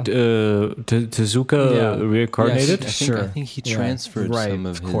yeah. Tezuka Yeah. reincarnated? Yes. Sure. I think he Yeah, transferred right, some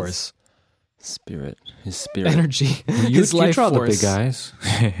of his course. spirit. His spirit. Energy, You his life draw force. the big guys.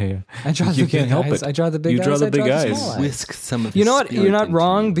 I draw You the can't big help guys. it. I draw the big You guys. draw the I big draw guys. the small eyes. Whisk some of You his know what? spirit You're not into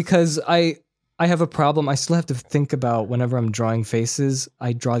wrong you. because I have a problem. I still have to think about whenever I'm drawing faces.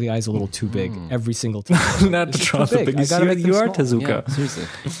 I draw the eyes a little too big every single time. Not to It's draw too the big. big. I gotta make You them are small. Tezuka. Yeah,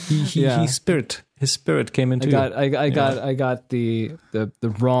 seriously. Yeah. His spirit came into I got the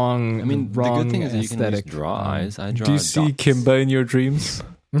wrong. I mean, the wrong good thing is that you can aesthetic. just draw eyes. I draw Do you see dots. Kimba in your dreams?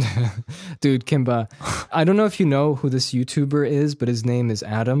 Dude, Kimba. I don't know if you know who this YouTuber is, but his name is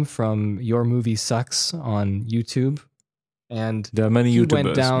Adam from Your Movie Sucks on YouTube. And There are many He went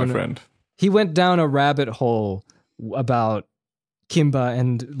YouTubers, down- my friend. he went down a rabbit hole about Kimba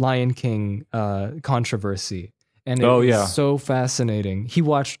and Lion King controversy. And it was so fascinating. He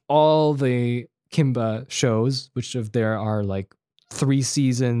watched all the Kimba shows, which of there are like 3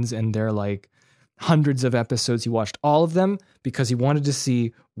 seasons and they're like hundreds of episodes. He watched all of them because he wanted to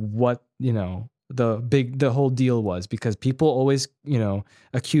see what, the whole deal was, because people always,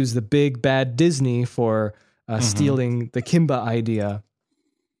 accuse the big bad Disney for stealing the Kimba idea.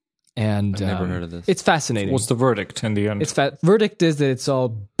 And I've never heard of this. It's fascinating. What's the verdict in the end? Verdict is that it's all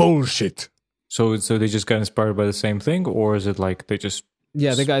bullshit. So they just got inspired by the same thing, or is it like they just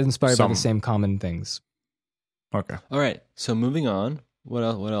Yeah, they got inspired by Some. the same common things. okay? All right. So moving on. What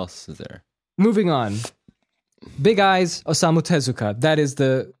else is there? Moving on. Big Eyes, Osamu Tezuka. That is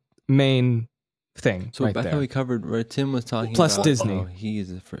the main thing So right I thought there. we covered where Tim was talking Plus about Disney. how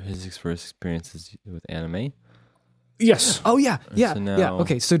his first experiences with anime. Yes. Oh yeah, yeah, So yeah. now-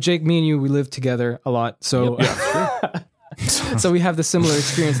 Okay, so Jake, me and you, we live together a lot. So so we have the similar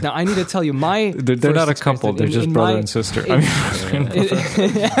experience. Now I need to tell you my. They're not a first couple. They're experience. just In brother my- and sister. I mean,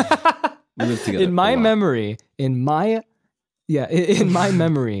 We lived together in my a lot. memory, in my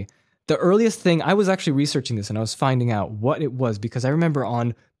memory, the earliest thing I was actually researching this and I was finding out what it was, because I remember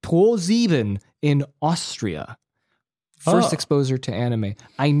on ProSieben in Austria, first exposure to anime.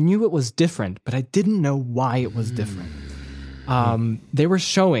 I knew it was different, but I didn't know why it was different. They were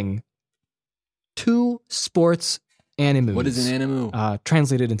showing 2 sports animes. What is an anime?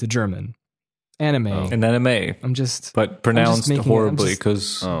 Translated into German. Anime. an anime, I'm just but pronounced making it- horribly I'm just-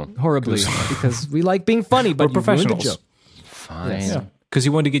 because horribly because we like being funny, but we're you ruined the professionals. joke. Fine. Because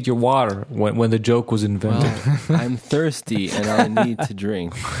you wanted to get your water when the joke was invented. Well, I'm thirsty and I need to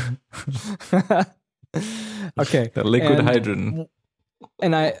drink. Okay. That liquid and- hydrogen.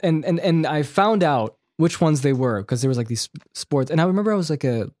 And I found out which ones they were, because there was like these sports, and I remember I was like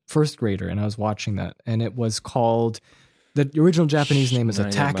a first grader and I was watching that, and it was called, the original Japanese name is no, yeah,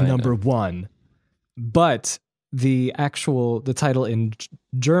 Attack mine, Number 1, but the title in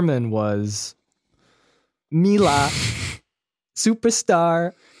German was Mila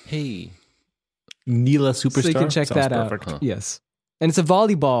Superstar. Hey, Neela Superstar. So you can check Sounds that perfect. out. Yes. And it's a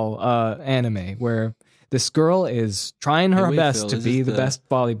volleyball anime where this girl is trying her Hey, wait, best Phil, to is be this the the- best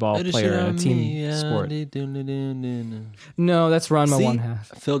volleyball player in a team sport. No, that's Ranma See? 1/2.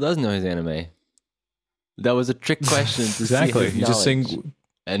 Phil does know his anime. That was a trick question. To Exactly. See his You just knowledge. sing.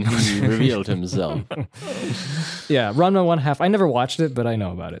 and he revealed himself. Yeah, Ranma 1/2. I never watched it, but I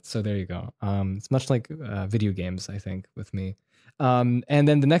know about it. So there you go. It's much like video games, I think, with me. And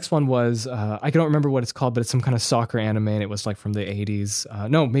then the next one was I don't remember what it's called, but it's some kind of soccer anime, and it was like from the 80s.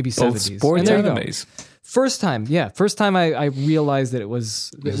 No, maybe 70s. Sports animes. First time I realized that it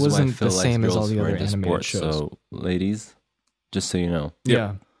wasn't the same as all the other animated shows. So, ladies, just so you know,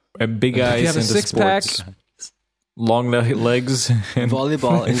 yeah. And big eyes. If you have a into six-pack, sports. Long legs, and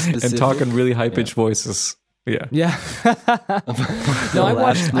volleyball in specific, and talking really high pitched voices. Yeah. Yeah. No, I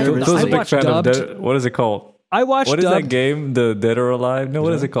watched. I Phil's a big watched fan dubbed. of what is it called? I watched. What is dubbed. that game? The Dead or Alive? No,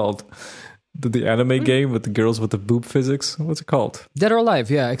 what is it called? The anime game with the girls with the boob physics. What's it called? Dead or Alive?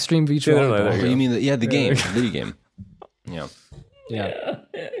 Yeah, Extreme Beach Dead or Alive, Volleyball. there you Oh, go. you mean the game, the video game? Yeah. Yeah,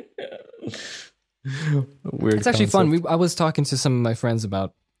 Weird. it's actually fun. concept. I was talking to some of my friends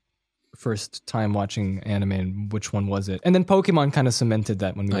about first time watching anime and which one was it, and then Pokemon kind of cemented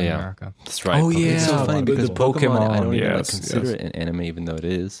that when we were in America. That's right. Oh, It's so yeah. funny because The Pokemon, I don't Pokemon, even yes, consider yes. it an anime, even though it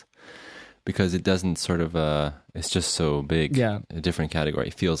is, because it doesn't sort of. It's just so big. Yeah. A different category.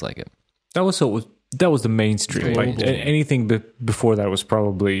 It feels like it. That was the mainstream. Like Global. anything before that was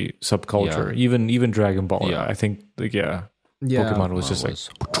probably subculture. Yeah. Even Dragon Ball. Yeah. I think Yeah, Pokemon was just like.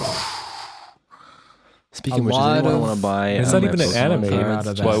 Speaking of A which, does lot anyone of- want to buy? It's not my even an Pokemon anime. cards?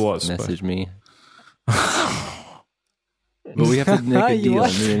 That's what it was. but- Message me. But we have to make a You deal,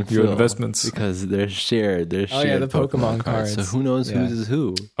 what? me and Your Phil, investments. because they're shared. They're Oh, shared. yeah, the Pokemon So cards. who knows Yeah. whose is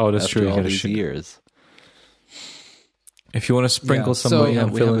who? Oh, that's after true. You All gotta these share. years. If you want to sprinkle Yeah, some so- money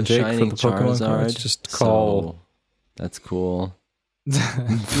on we Phil have and a Jake for shining the Pokemon cards, Charizard, just call. so that's cool.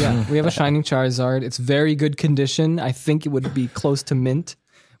 yeah. We have a Shining Charizard. It's very good condition. I think it would be close to mint.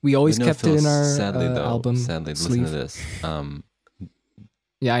 We always But no, kept Phil, it in our sadly, album Sadly, sleeve. listen to this.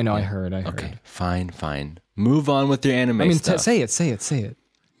 Yeah, I know. I heard. Okay, fine. Move on with your anime I mean, stuff. say it.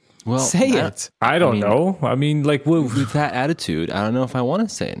 well, Say I- it. I don't mean- know. I mean, like, With that attitude, I don't know if I want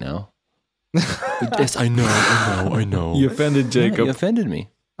to say it now. Yes, I know. you offended Yeah, Jacob. you offended me.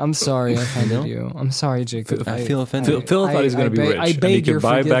 I'm sorry I offended you. I'm sorry, Jacob. I feel offended. Phil thought he was going to be rich, I and he beg could your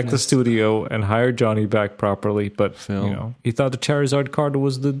buy back the forgiveness. studio and hire Johnny back properly. But Phil. he thought the Charizard card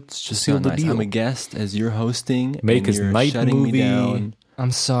was the It's just seal not the nice. deal. I'm a guest as you're hosting. Make and his you're night shutting movie. me down.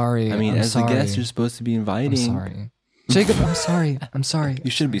 I'm sorry. I mean, I'm as sorry. a guest, you're supposed to be inviting. I'm sorry. Jacob, I'm sorry. I'm sorry. You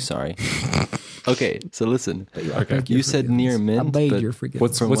should be sorry. Okay, so listen. Okay. You said near I mint, beg but your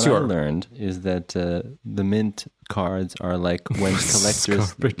forgiveness. from what's what I your- learned is that the mint cards are like when This is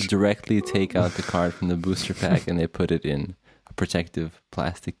collectors garbage. directly take out the card from the booster pack and they put it in a protective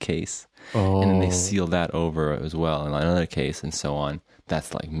plastic case, Oh, and then they seal that over as well in another case, and so on.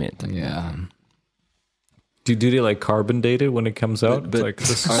 That's like mint. Yeah. do they like carbon date it when it comes out? But It's like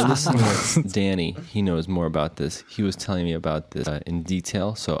this our is listener, Danny, he knows more about this. He was telling me about this in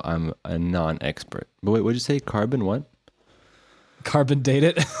detail, so I'm a non-expert. But wait, what did you say? Carbon what? Carbon date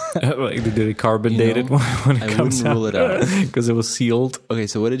it. like did they carbon You date it know, when it I comes wouldn't rule it out. because it was sealed. Okay,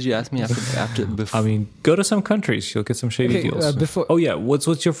 so what did you ask me after before? I mean, go to some countries, you'll get some shady Okay, deals. before- Oh yeah,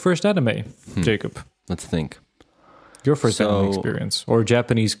 what's your first anime, Jacob? Let's think. Your first anime So- experience or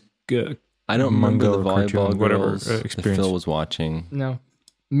Japanese? I don't remember Manga the or volleyball cartoon, whatever, girls that experience. Phil was watching. No.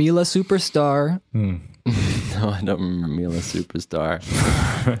 Mila Superstar. No, I don't remember Mila Superstar.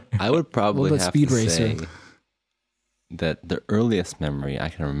 I would probably What about have Speed to Racer? say that the earliest memory I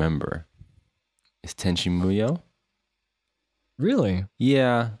can remember is Tenchi Muyo. Really?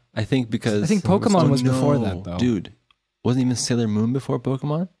 Yeah, I think because I think Pokemon was no, before that, though. Dude, wasn't even Sailor Moon before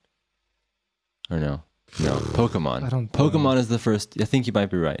Pokemon? Or no? No, Pokemon. I don't Pokemon is the first. I think you might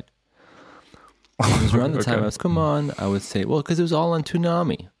be right. It was around the time Okay. I was, come on, I would say, well, because it was all on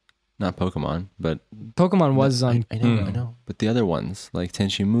Toonami. Not Pokemon, but Pokemon was on. I know. But the other ones, like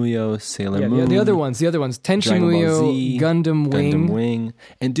Tenchi Muyo, Sailor Yeah, Moon. the other ones. Tenchi Dragon Ball Muyo, Z, Gundam Wing. Gundam Wing.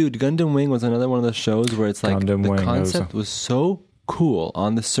 And dude, Gundam Wing was another one of those shows where it's like Gundam the Wing, concept was so cool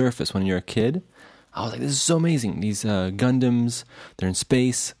on the surface when you're a kid. I was like, this is so amazing. These Gundams, they're in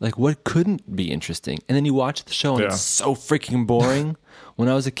space. Like, what couldn't be interesting? And then you watch the show and Yeah. it's so freaking boring. When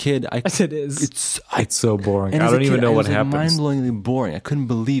I was a kid, It is. It's so boring. and I as a don't even kid, know it what was, like, happens. mind-blowingly boring. I couldn't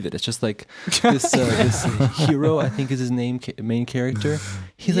believe it. It's just like this hero, I think is his main character.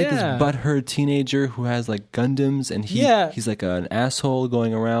 He's like Yeah. this butthurt teenager who has like Gundams, and he's like an asshole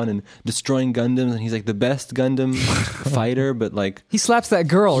going around and destroying Gundams, and he's like the best Gundam fighter, but like He slaps that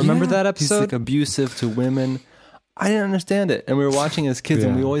girl. Remember yeah, that He's episode? like abusive to women. I didn't understand it, and we were watching as kids,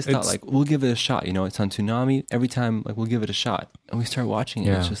 and we Yeah. always thought It's- like we'll give it a shot. You know, it's on Toonami. Every time, like we'll give it a shot, and we start watching it.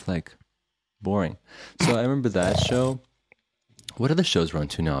 Yeah. It's just like boring. So I remember that show. What other shows were on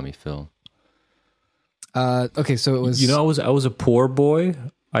Toonami, Phil? Okay, so it was. You know, I was a poor boy.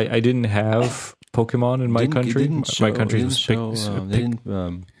 I didn't have Pokemon in my country. My country was they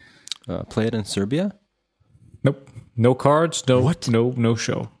didn't play it in Serbia. Nope. No cards. No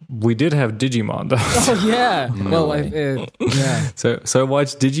show. We did have Digimon though. Oh yeah. Yeah. So I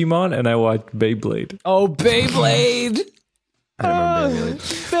watched Digimon and I watched Beyblade. Oh, Beyblade. I remember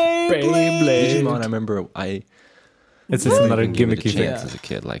Beyblade. Digimon. I remember It's another gimmicky thing. As a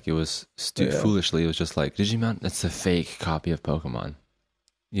kid, like it was foolishly, it was just like Digimon. That's a fake copy of Pokemon,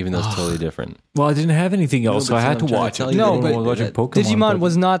 even though it's totally different. Well, I didn't have anything else, so I had to watch it. No, but Pokemon, Digimon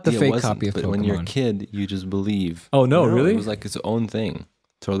was not the fake copy of Pokemon. But when you're a kid, you just believe. Oh no, really? It was like its own thing,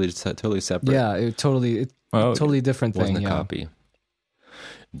 totally separate. Yeah, totally different thing. Wasn't a copy.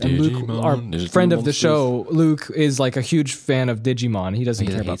 And Luke, our friend of the show, Luke, is like a huge fan of Digimon. He doesn't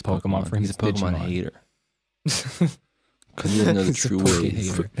care about Pokemon. For him, he's a Pokemon hater. Because he doesn't know the true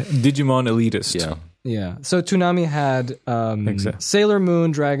ways. Digimon elitist. Yeah. So Toonami had Sailor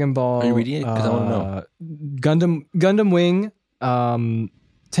Moon, Dragon Ball. Are you reading it? Because I want to know. Gundam Wing,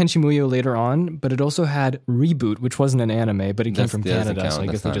 Tenchi Muyo later on, but it also had Reboot, which wasn't an anime, but it came from Canada, so I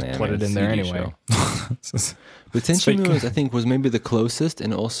guess they just put it in there anyway. But Tenchi Muyo, I think, was maybe the closest,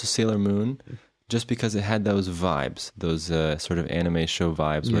 and also Sailor Moon, just because it had those vibes, those sort of anime show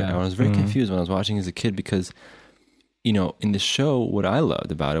vibes. Where I was very confused when I was watching as a kid because, you know, in the show, what I loved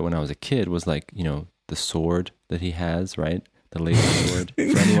about it when I was a kid was like, you know, the sword that he has, right? The laser sword. For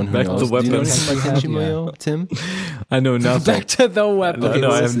anyone who knows. The weapons. Do you know anything about Tenchi Muyo, Tim? I know nothing. Back to the weapons. Okay, no,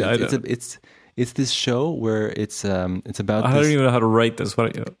 listen, it's this show where it's about. I don't even know how to write this.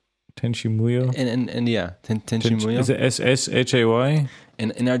 What? Tenchi Muyo. And yeah, Tenchi Muyo. Is it SSHAY?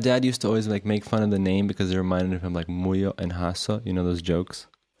 And our dad used to always like make fun of the name because it reminded him like Muyo and Hasso. You know those jokes.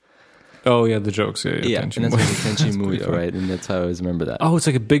 Oh yeah, the jokes. Yeah, and that's Tenchi Muyo, right? And that's how I always remember that. Oh, it's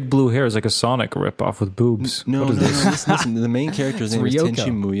like a big blue hair. It's like a Sonic ripoff with boobs. No, listen. The main character's name is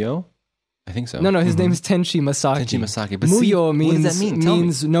Tenchi Muyo. I think so. No, his name is Tenchi Masaki. Tenchi Masaki. But Muyo what does that mean?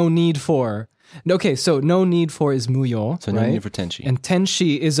 means no need for. Okay, so no need for is Muyo, so right? No need for Tenchi. And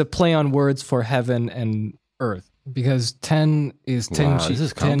Tenchi is a play on words for heaven and earth because Ten is Tenchi. Wow, this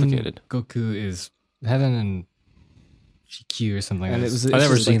is complicated. Goku is heaven and GQ or something. And I've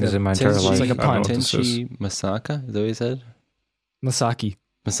never seen this in my entire life. Like a pun. Tenchi Masaka, is that what you said? Masaki.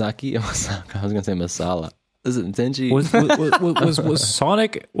 Masaki? Masaka. I was going to say Masala. Listen, Tenchi. Was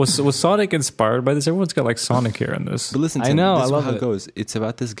Sonic was Sonic inspired by this? Everyone's got like Sonic hair in this. But listen, I know, this I is love how it. it goes. It's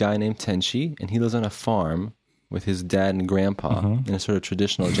about this guy named Tenchi, and he lives on a farm with his dad and grandpa in a sort of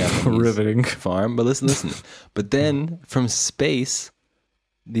traditional Japanese Riveting farm. But listen. But then from space,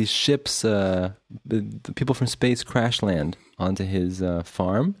 these ships, the people from space crash land onto his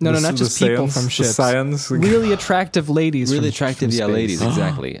farm. No, not just people from ships. Really attractive ladies. Really from attractive, space. ladies,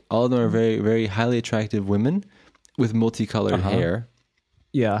 exactly. All of them are very, very highly attractive women with multicolored hair.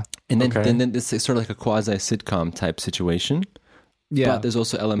 Yeah. And then it's sort of like a quasi sitcom type situation. Yeah. But there's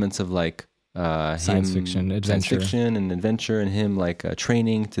also elements of like science fiction, adventure, and him like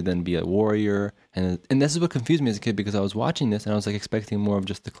training to then be a warrior. And this is what confused me as a kid because I was watching this and I was like expecting more of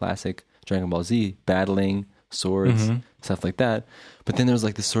just the classic Dragon Ball Z battling, swords, stuff like that. But then there was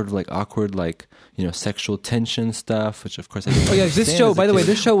like this sort of like awkward, like, you know, sexual tension stuff, which of course I didn't this show, by the way,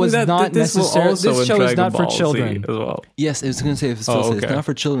 this show was not necessarily. This show is not for children as well. Yes, I was going to say it's not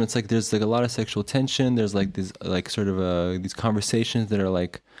for children. It's like there's like a lot of sexual tension. There's like these like sort of these conversations that are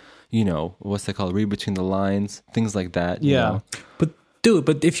like, you know, what's that called? Read between the lines, things like that. You know?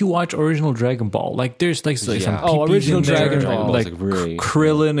 But if you watch original Dragon Ball, like there's like some original Dragon Ball, like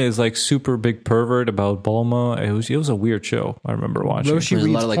Krillin is like super big pervert about Bulma. It was a weird show. I remember watching. Roshi reads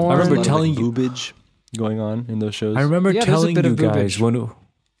a lot of, like, porn. I remember telling you boobage going on in those shows. I remember telling there's a you bit of guys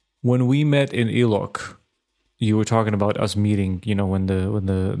when we met in Ilok, you were talking about us meeting. You know, when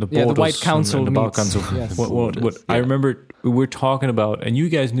the White Council and the meets. Council. Yes. I remember we were talking about, and you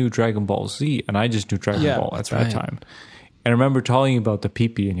guys knew Dragon Ball Z, and I just knew Dragon Ball at that time. And I remember telling you about the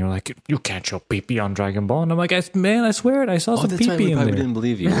pee-pee, and you're like, you can't show pee-pee on Dragon Ball. And I'm like, man, I swear it, I saw some pee-pee in there. We didn't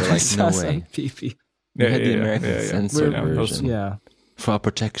believe you. We're like, no way. Pee-pee. We had the American censored version. Yeah. For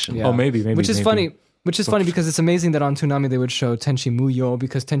protection. Yeah. Oh, maybe. Which is funny. Which is funny because it's amazing that on Toonami they would show Tenchi Muyo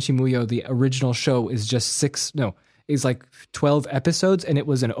because Tenchi Muyo, the original show, is just is like 12 episodes, and it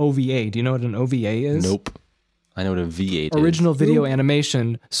was an OVA. Do you know what an OVA is? Nope. I know what a V8 is. Original video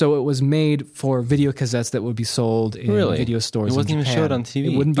animation. So it was made for video cassettes that would be sold in video stores. It wasn't in even Japan. showed on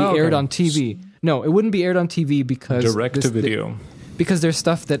TV. It wouldn't be aired on TV. No, it wouldn't be aired on TV because direct to video. Because there's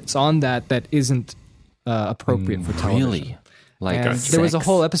stuff that's on that isn't appropriate for television. Really? Like and there was a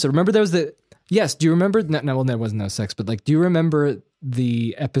whole episode. Remember, there was Yes. Do you remember? Well, there was no sex, but like, do you remember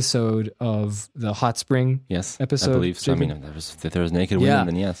the episode of the hot spring? Yes, episode. I believe so. Jacob? I mean, if there was naked women,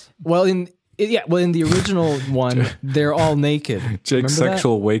 then yes. Well, in the original one, they're all naked. Jake's Remember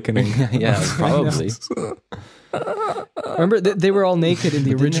sexual awakening. Yeah, probably. Remember, they were all naked in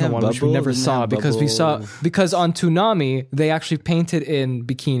the But didn't original have one, which we bubbles? never Didn't saw have because on Toonami they actually painted in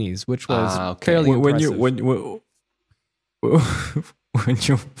bikinis, which was fairly impressive. When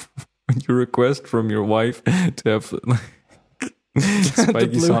you request from your wife to have spiky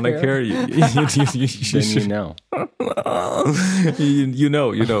blue Sonic hair, you Then you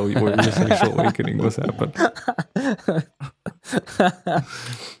know. you know where your sexual awakening was happened.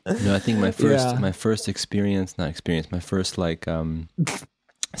 No, I think my first like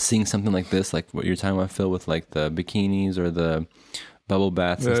seeing something like this, like what you're talking about, Phil, with like the bikinis or the bubble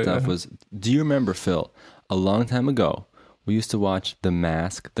baths and stuff was. Do you remember, Phil? A long time ago, we used to watch The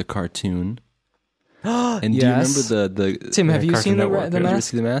Mask, the cartoon. And do you remember the Tim? Have you seen the Did you ever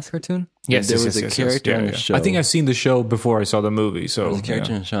Mask? see The Mask? Cartoon? Yes, there was a character in the show. I think I've seen the show before I saw the movie. So There was a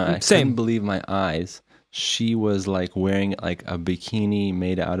character in the show. I couldn't believe my eyes. She was like wearing like a bikini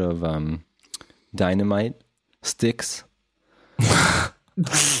made out of dynamite sticks.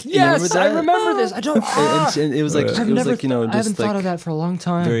 Yes, I remember this. I don't. And it was like I haven't thought of that for a long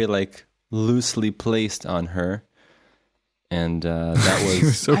time. Very like loosely placed on her, and that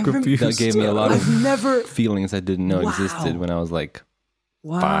was so confused. That gave me a lot of I've never feelings I didn't know existed when I was like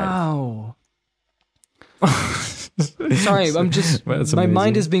 5. Sorry, I'm just my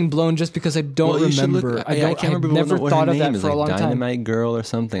mind is being blown just because I don't remember. I can't remember. I've never thought of that for a long time. Dynamite Girl or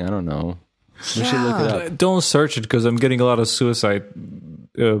something. I don't know. We should look it up. Don't search it because I'm getting a lot of suicide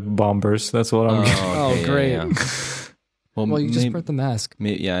bombers. That's what I'm getting. Oh, great. Yeah. Well, you just put The Mask.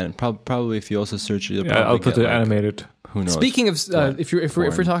 And probably if you also search it, I'll put the animated. Who knows? Speaking of, if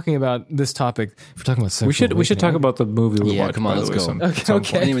we're talking about this topic, if we're talking about sexual we should talk about the movie we watched. Come on, let's go.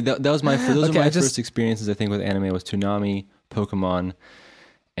 Okay. Anyway, that was my first experiences. I think with anime was Toonami, Pokemon,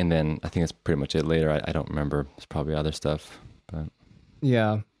 and then I think that's pretty much it. Later, I don't remember. There's probably other stuff, but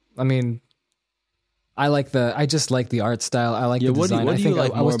yeah, I mean, I just like the art style. I like the design. What do you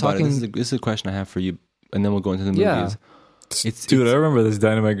like more about it? This is a question I have for you, and then we'll go into the movies. Dude, I remember this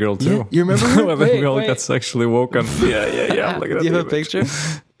Dynamite Girl too. Yeah, you remember her? When we all got sexually woken. Yeah. Look at Do you have a picture?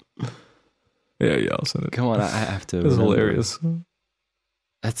 Yeah, I'll send it. Come on, I have to. It's hilarious.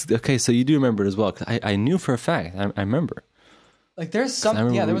 That's okay. So you do remember it as well? Because I knew for a fact. I remember. Like there's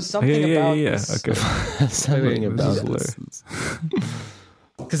something. Yeah, there was something about. This. Okay. Something about this.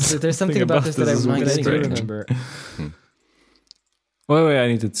 Because there's something about this that I do remember. Wait, I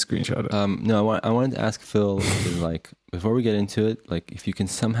need to screenshot it. No, I wanted to ask Phil, like, before we get into it, like, if you can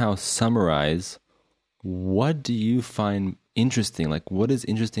somehow summarize, what do you find interesting? Like, what is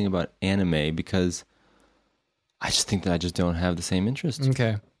interesting about anime? Because I just think that I just don't have the same interest.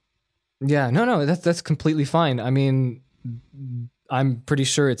 Okay. Yeah, no, that's completely fine. I mean, I'm pretty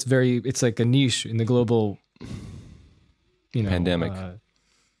sure it's like a niche in the global, pandemic.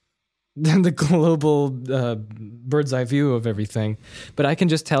 The global bird's eye view of everything. But I can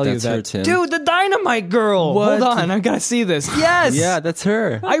just tell you that, dude, the Dynamite Girl. What? Hold on, I gotta see this. Yes, yeah, that's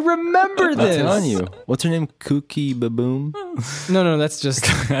her. I remember this. I'm telling you. What's her name? Cookie Baboom? No, that's just.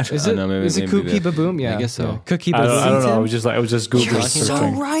 Is it? Is it Cookie Baboom? Yeah, I guess so. Yeah. Cookie Baboom. I don't know. I was just Googling. So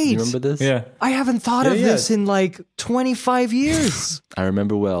right. You remember this? Yeah. I haven't thought of this in like 25 years. I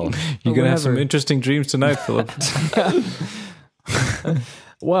remember well. You're gonna have some interesting dreams tonight, Philip.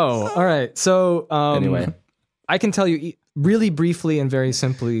 Whoa. All right. So anyway, I can tell you really briefly and very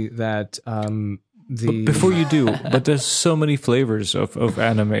simply that before you do, but there's so many flavors of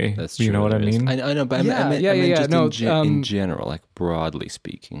anime. That's true. You know what I mean? I know, but I meant just in general, like broadly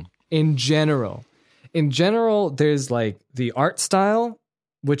speaking. In general, there's like the art style,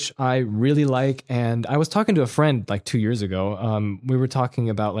 which I really like. And I was talking to a friend like 2 years ago. We were talking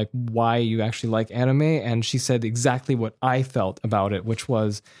about like why you actually like anime. And she said exactly what I felt about it, which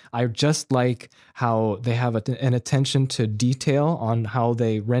was I just like how they have an attention to detail on how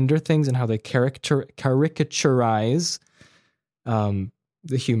they render things and how they caricaturize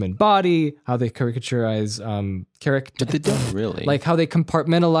the human body, how they caricaturize character. But they don't really. Like how they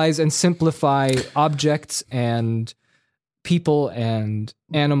compartmentalize and simplify objects and people and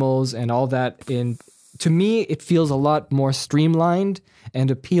animals and all that. To me, it feels a lot more streamlined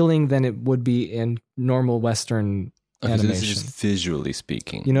and appealing than it would be in normal Western animation. This is just visually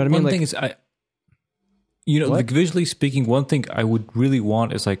speaking. You know what I mean? One thing is, like visually speaking, one thing I would really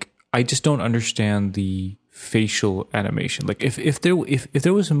want is like, I just don't understand the facial animation. Like if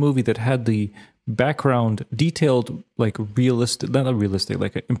there was a movie that had the background, detailed, like realistic, not realistic,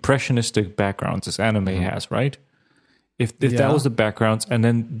 like impressionistic backgrounds as anime has, right? If that was the backgrounds, and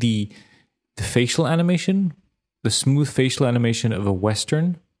then the facial animation, the smooth facial animation of a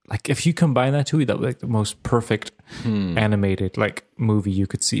Western, like if you combine that two, that would like the most perfect animated like movie you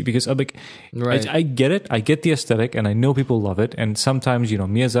could see. Because like, I get it, I get the aesthetic, and I know people love it. And sometimes, you know,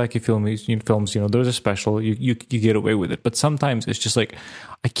 Miyazaki films, you know, those are special. You get away with it. But sometimes it's just like,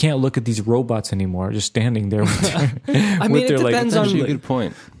 I can't look at these robots anymore, just standing there with their, I mean, it depends on a good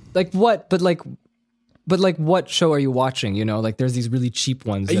point. Like what, but like what show are you watching? You know, like there's these really cheap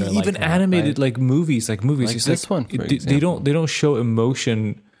ones. That are even like animated right? like movies. Like this like, one. For they don't show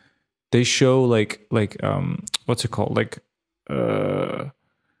emotion. They show like what's it called, like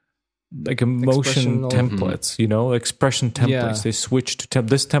emotion templates, you know, expression templates. Yeah. They switch to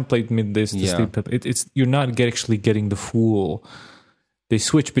this template mean this template. It's you're not actually getting the full. They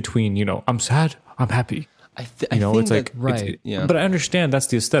switch between, you know, I'm sad, I'm happy. I you know, think it's like right. Yeah. But I understand that's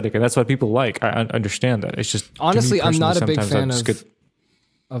the aesthetic, and that's what people like. I understand that. It's just honestly, I'm not a big fan of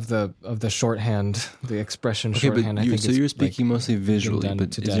of the shorthand, the expression shorthand. But I think so you're speaking mostly visually,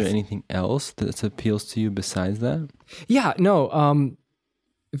 but is death. there anything else that appeals to you besides that? Yeah, no.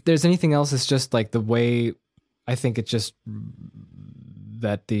 If there's anything else, it's just like the way. I think it's just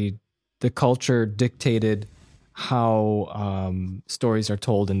that the culture dictated how stories are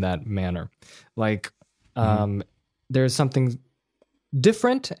told in that manner. Like there's something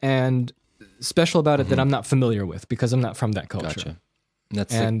different and special about it that I'm not familiar with because I'm not from that culture. Gotcha.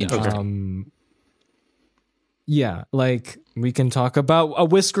 That's yeah, like we can talk about A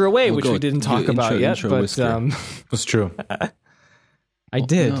Whisker Away, which we didn't talk about yet, but that's true. I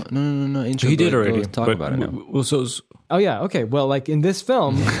did. No. Intro, he did already. Talk about it now. Oh yeah, okay. Well, like in this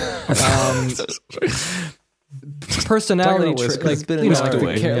film, personality,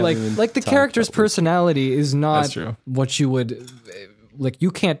 like the character's personality is not what you would like.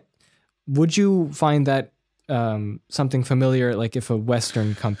 You can't. Would you find that something familiar, like if a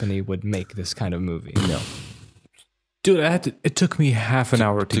Western company would make this kind of movie? No. Dude, it took me half an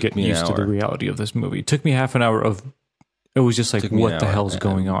hour to get used to the reality of this movie. It took me half an hour of. It was just like, what the hell's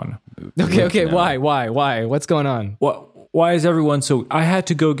going on? Okay. Why? What's going on? Why is everyone so... I had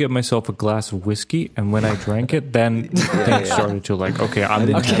to go get myself a glass of whiskey, and when I drank it, then things started to like, okay, I'm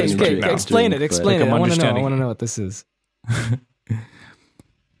in this right now. Explain it. Like, I want to know what this is.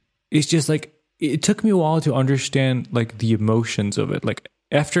 It's just like, it took me a while to understand like the emotions of it. Like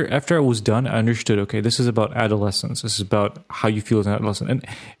after I was done, I understood, okay, this is about adolescence. This is about how you feel as an adolescent.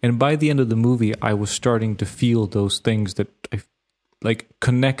 And by the end of the movie, I was starting to feel those things that I like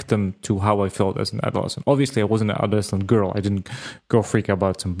connect them to how I felt as an adolescent. Obviously, I wasn't an adolescent girl. I didn't go freak out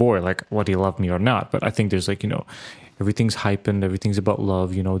about some boy, like what he loved me or not. But I think there's like, you know, everything's hyping, everything's about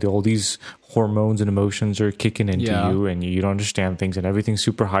love, you know, all these hormones and emotions are kicking into you, and you don't understand things, and everything's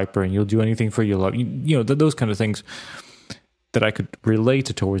super hyper, and you'll do anything for your love. You know, those kind of things that I could relate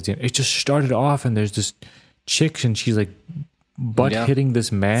to towards the end. It just started off, and there's this chick, and she's like hitting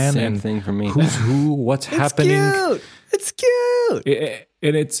this man. Same and thing for me. Who's who? What's happening? It's cute.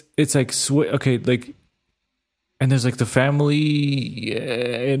 And it's like okay, like, and there's like the family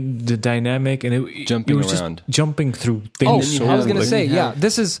and the dynamic, and it was around, just jumping through things. I was gonna say,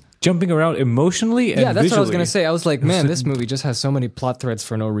 this is jumping around emotionally. And that's visually. what I was gonna say. I was like, man, this movie just has so many plot threads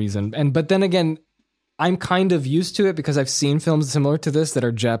for no reason. But then again, I'm kind of used to it because I've seen films similar to this that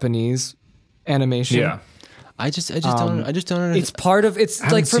are Japanese animation. Yeah. I just don't understand. It's part of it's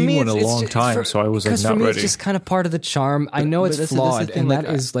like for me. It's a long time, so I was like not ready. It's just kind of part of the charm. I know it's flawed, and that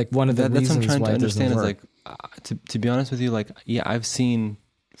is like one of the reasons I'm trying why to it understand. doesn't Is work. like to be honest with you, like I've seen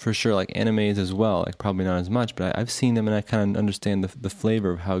for sure like animes as well. Like probably not as much, but I've seen them and I kind of understand the flavor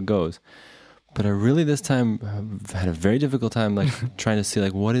of how it goes. But I really this time have had a very difficult time like trying to see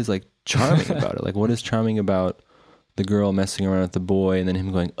like what is like charming about it. Like what is charming about the girl messing around with the boy and then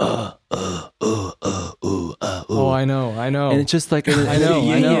him going Oh, I know. And it's just like I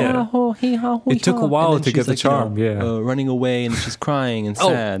know. It took a while to get the charm. Running away and she's crying and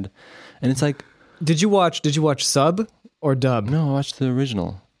sad, and it's like. Did you watch sub or dub? No, I watched the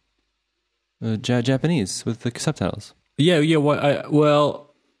original, Japanese with the subtitles. Yeah.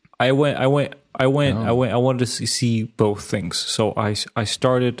 I wanted to see both things, so I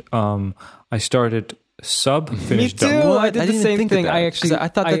started sub, finished Me too. dub. I did the same thing. I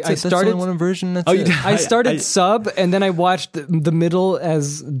thought I started one version. That's it. I started sub, and then I watched the middle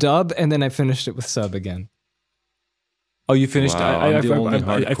as dub, and then I finished it with sub again. Oh, you finished? Wow,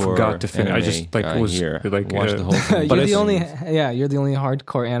 I forgot to finish. I just like was here. like watched the whole thing. You're the only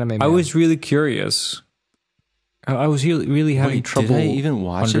hardcore anime man. I was really curious. I was really having trouble. Did I even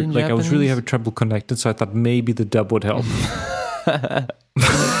watch it in I was really Japanese? having trouble connecting, so I thought maybe the dub would help. I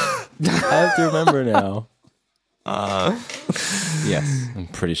have to remember now. Yes, I'm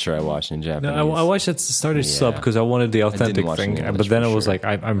pretty sure I watched it in Japanese. No, I watched it started sub because I wanted the authentic watch it thing, in English but then for it was sure. like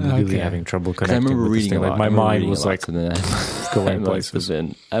I'm really having trouble connecting. I remember with this reading thing. a lot. Like my mind was like I going must places.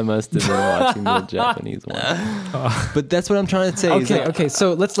 I must have been watching the Japanese one. But that's what I'm trying to say. is that- Okay.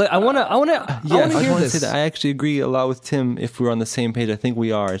 So I want to I hear just want to this. say that I actually agree a lot with Tim. If we're on the same page, I think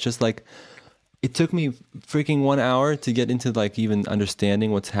we are. It's just like it took me freaking 1 hour to get into like even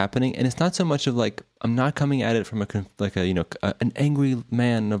understanding what's happening, and it's not so much of like I'm not coming at it from an angry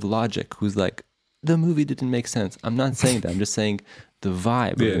man of logic who's like the movie didn't make sense. I'm not saying that. I'm just saying the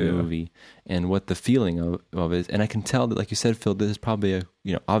vibe of the movie and what the feeling of it is. And I can tell that, like you said, Phil, this is probably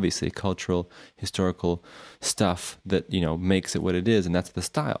obviously cultural, historical stuff that makes it what it is, and that's the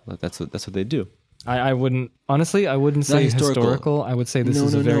style. That's what they do. I wouldn't say historical. I would say this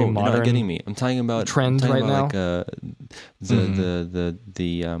is a very modern. You're not getting me. I'm talking about trend right now. Like,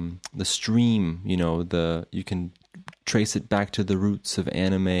 the stream. You can trace it back to the roots of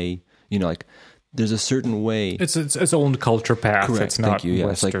anime. Like there's a certain way. It's its own culture path. Correct. It's not Thank you. Yeah,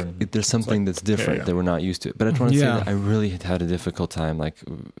 Western. it's like there's something that's different that we're not used to. But I just want to say that I really had a difficult time. Like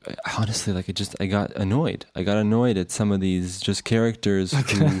honestly, like I got annoyed. I got annoyed at some of these just characters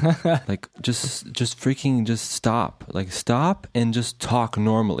who like just freaking just stop. Like stop and just talk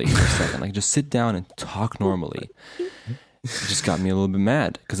normally for a second. Like just sit down and talk normally. It just got me a little bit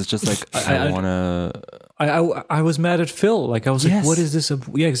mad because it's just like I want to. I was mad at Phil. Like I was like, "What is this?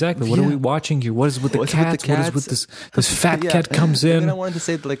 Yeah, exactly. What are we watching here? What is with the cats? What is with this fat cat comes in?" And then I wanted to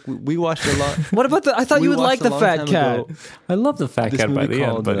say that, like we watched a lot. What about I thought you would like the fat cat. I love the fat cat by the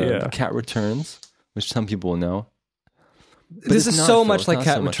end, but Cat Returns, which some people know. But This is so much like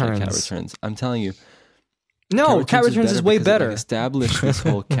Cat so much like Returns. Cat Returns. I'm telling you. No, Cat Returns is way because better. It established this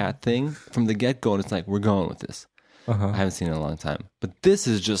whole cat thing from the get go, and it's like we're going with this. I haven't seen it in a long time, but this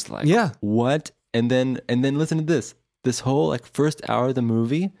is just like what? And then listen to this. This whole like first hour of the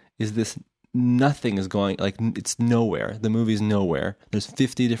movie is this. Nothing is going, like it's nowhere. The movie's nowhere. There's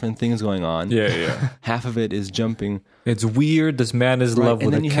 50 different things going on. Yeah. Half of it is jumping. It's weird. This man is in love with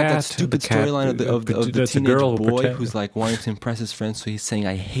a cat. And then you have that stupid storyline of the teenage girl boy who's like wanting to impress his friends, so he's saying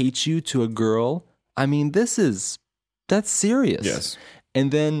 "I hate you" to a girl. I mean, that's serious. Yes.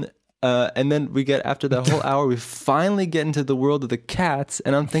 And then we get, after that whole hour, we finally get into the world of the cats,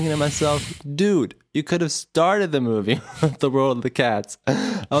 and I'm thinking to myself, dude, you could have started the movie with the world of the cats.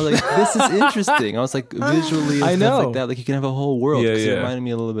 I was like, this is interesting. I was like, visually and stuff like that, like you can have a whole world. Yeah. It reminded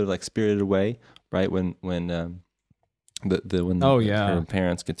me a little bit of like Spirited Away, right? When her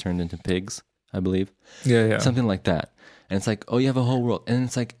parents get turned into pigs, I believe. Yeah. Something like that. And it's like, oh, you have a whole world. And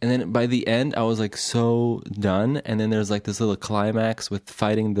it's like, and then by the end, I was like so done. And then there's like this little climax with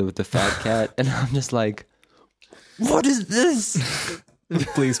fighting the fat cat. And I'm just like, what is this?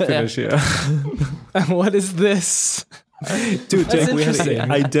 Please finish, What is this? Dude, Jack, we had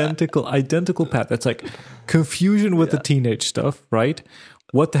an identical path. That's like confusion with the teenage stuff, right?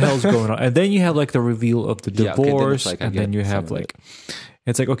 What the hell's going on? And then you have like the reveal of the divorce, and then you have like,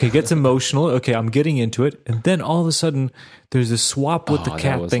 it's like, okay, gets emotional. Okay, I'm getting into it, and then all of a sudden, there's a swap with the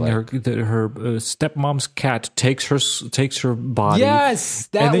cat thing. Like, her stepmom's cat takes her body. Yes,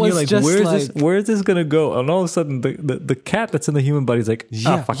 that and then was you're like, just where's this gonna go? And all of a sudden, the cat that's in the human body is like,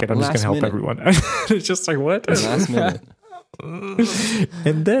 fuck it, I'm just gonna help everyone. It's just like, what? Last minute.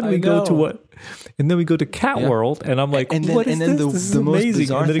 And then we go to what? And then we go to Cat World, and I'm like, what is this? This is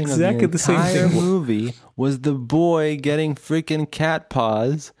amazing. And then exactly the same thing. Movie was the boy getting freaking cat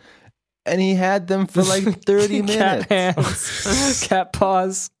paws, and he had them for like 30 minutes. Cat hands, cat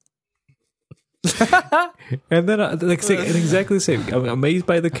paws. And then exactly the same. I'm amazed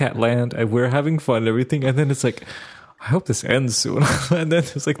by the cat land, and we're having fun and everything. And then it's like, I hope this ends soon. And then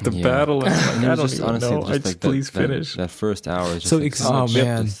it's like the battle. And I'm like, I don't even know. I just please finish. That first hour is just so like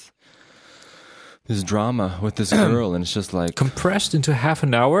this drama with this girl, and it's just like compressed into half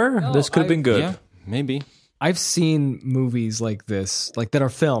an hour. This could have been good. Yeah, maybe. I've seen movies like this, like that are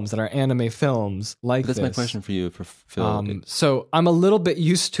films, that are anime films like this. That's my question for you, for Phil. So I'm a little bit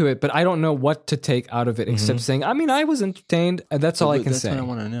used to it, but I don't know what to take out of it except saying, I mean, I was entertained. And that's all I can say. That's what I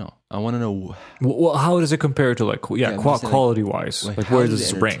want to know. I want to know. Well, how does it compare to like, quality wise? Like where does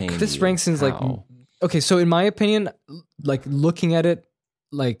this rank? This ranks in like, okay, so in my opinion, like looking at it,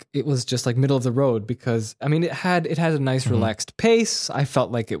 like it was just like middle of the road, because I mean it had a nice relaxed pace. I felt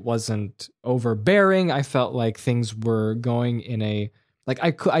like it wasn't overbearing. I felt like things were going in a like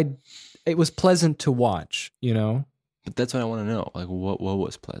it was pleasant to watch, you know. But that's what I want to know. Like what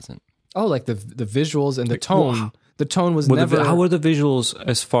was pleasant? Oh, like the visuals and the tone. The tone was never. How were the visuals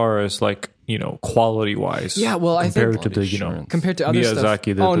as far as like, you know, quality wise? Yeah, well, I think compared to the, you know, compared to other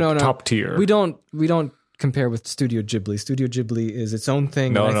Miyazaki, stuff. the top tier. We don't compare with Studio Ghibli. Studio Ghibli is its own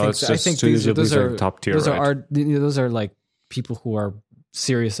thing. I think Studio Ghibli's are top tier. Those are like people who are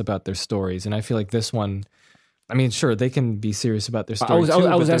serious about their stories, and I feel like this one. I mean, sure, they can be serious about their story.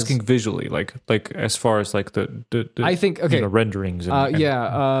 I was asking visually, like as far as like the I think okay, you know, renderings.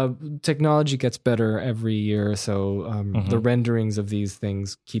 Technology gets better every year, so the renderings of these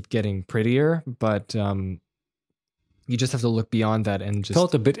things keep getting prettier. But you just have to look beyond that and just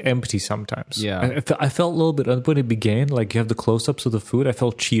felt a bit empty sometimes. Yeah, I felt a little bit when it began. Like you have the close-ups of the food. I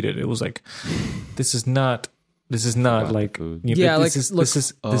felt cheated. It was like this is not like this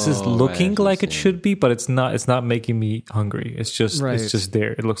is looking like it should be, but it's not making me hungry. It's just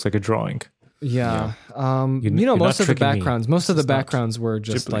there. It looks like a drawing. Yeah. Most of the backgrounds were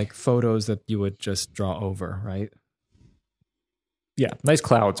just Ghibli. Like photos that you would just draw over, right? Yeah, nice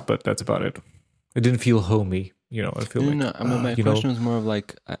clouds, but that's about it. It didn't feel homey, you know. I feel my question was more of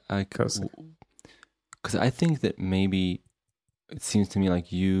like because I think that maybe it seems to me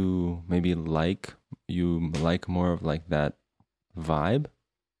like you maybe like more of like that vibe.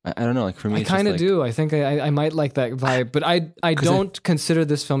 I don't know. Like for me, I kind of do. I think I might like that vibe, but I don't consider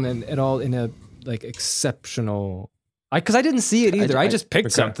this film at all in a like exceptional. Because I didn't see it either. I just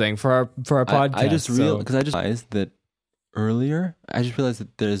picked something for our podcast. I just realized that earlier. I just realized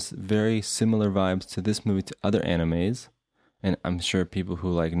that there's very similar vibes to this movie to other animes. And I'm sure people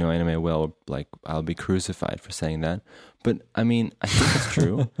who like know anime well, like I'll be crucified for saying that. But I mean, I think it's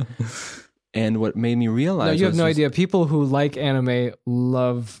true. And what made me realize... No, you have no idea. People who like anime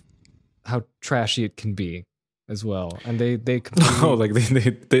love how trashy it can be as well. And they it's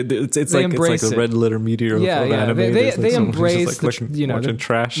like a red letter meteor of anime. They embrace the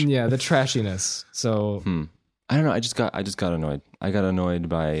trash. Yeah, the trashiness. So... I don't know. I just got annoyed. I got annoyed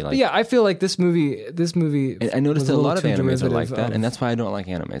by like... Yeah, I feel like this movie... And I noticed that a lot of animes are like that. And that's why I don't like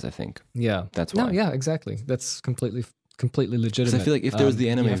animes, I think. Yeah. That's why. No, yeah, exactly. That's completely legitimate. Because I feel like if there was the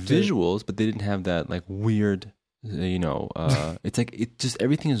anime visuals, but they didn't have that like weird, it's like it just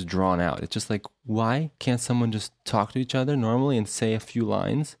everything is drawn out. It's just like, why can't someone just talk to each other normally and say a few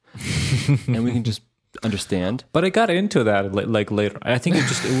lines, and we can just understand? But I got into that like later. I think it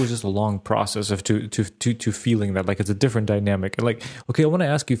was just a long process of to feeling that like it's a different dynamic. And like, okay, I want to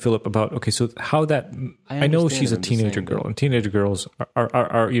ask you, Philip, about so how that I know she's a teenager girl, and teenager girls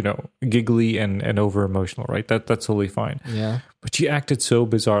are giggly and over emotional, right? That's totally fine. Yeah. But she acted so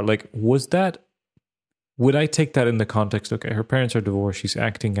bizarre. Like, would I take that in the context? Okay, her parents are divorced. She's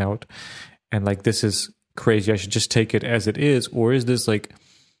acting out, and like this is crazy. I should just take it as it is, or is this like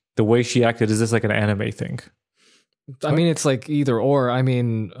the way she acted? Is this like an anime thing? I mean, it's like either or. I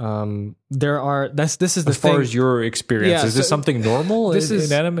mean, this is the as far as your experience. Is this something normal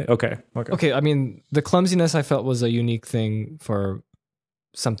in anime? Okay. I mean, the clumsiness I felt was a unique thing for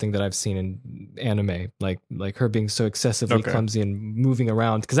something that I've seen in anime, like her being so excessively clumsy and moving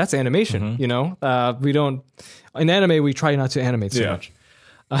around, because that's animation. You know, we don't in anime we try not to animate so much.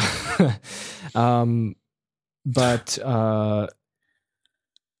 But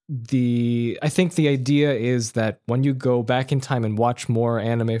I think the idea is that when you go back in time and watch more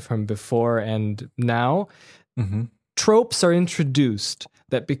anime from before and now, tropes are introduced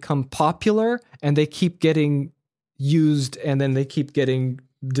that become popular, and they keep getting used, and then they keep getting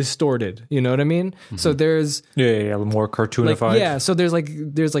distorted. You know what I mean? So there's more cartoonified. So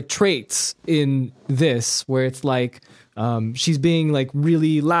there's like traits in this where it's like she's being like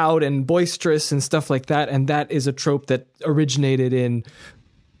really loud and boisterous and stuff like that, and that is a trope that originated in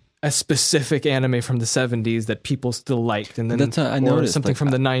a specific anime from the 70s that people still liked, and then I noticed something from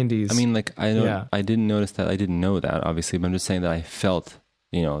the 90s. I mean, like I didn't notice that. I didn't know that, obviously, but I'm just saying that I felt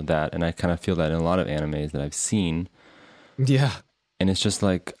that, and I kind of feel that in a lot of animes that I've seen. Yeah. And it's just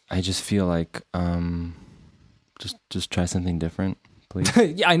like, I just feel like just try something different, please.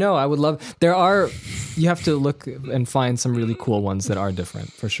 Yeah, I know. I would love. You have to look and find some really cool ones that are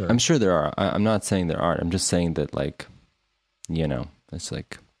different, for sure. I'm sure there are. I'm not saying there aren't. I'm just saying that, like, it's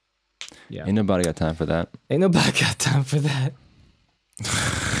like, ain't nobody got time for that. Ain't nobody got time for that.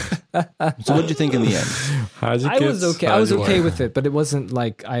 So what did you think in the end? I was okay. I was okay with it, but it wasn't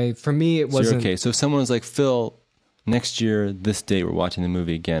like for me, it wasn't. So you're okay. So if someone was like, Phil, next year, this date, we're watching the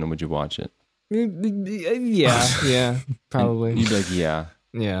movie again, would you watch it? Yeah, probably. And you'd be like, yeah.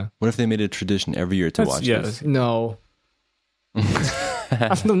 Yeah. What if they made it a tradition every year to watch this? No.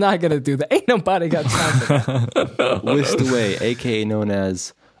 I'm not going to do that. Ain't nobody got time for that. Whisked away, a.k.a. known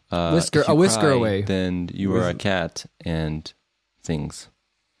as... whisker away. Then you are a cat and things.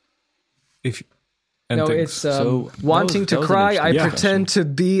 if no, things. it's So wanting that to was an cry. I interesting pretend to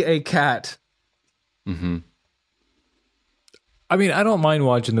be a cat. Mm-hmm. I mean, I don't mind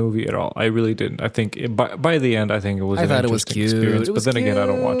watching the movie at all. I really didn't. I think by the end, I think it was I an thought it was interesting cute. experience. It was but then again, I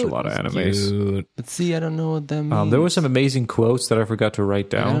don't watch a cute. lot of It was animes. cute. But see, I don't know what that means. There were some amazing quotes that I forgot to write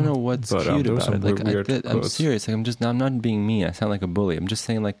down. I don't know what's but, cute there were about some it. Like, weird I'm quotes. serious. Like, I'm not being mean. I sound like a bully. I'm just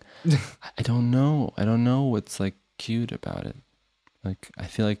saying, like, I don't know. I don't know what's like cute about it. Like, I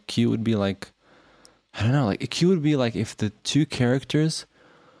feel like cute would be like, I don't know. Like, cute would be like if the two characters.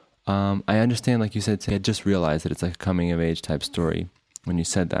 I understand, like you said. I just realized that it's like a coming of age type story when you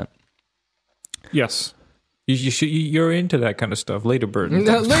said that. Yes. You're into that kind of stuff. Ladybird.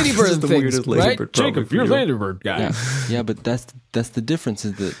 Ladybird the things, weirdest right? Ladybird Jacob, probably for you're you. Ladybird guy. Yeah, but that's the difference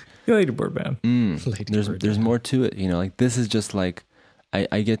is that You're Ladybird, man. there's more to it. You know, like this is just like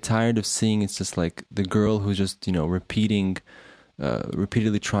I get tired of seeing it's just like the girl who's just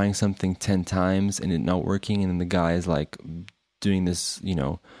repeatedly trying something 10 times and it not working, and then the guy is like doing this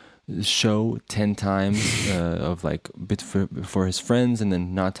show 10 times of like bit for his friends, and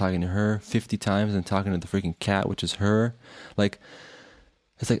then not talking to her 50 times and talking to the freaking cat, which is her. Like,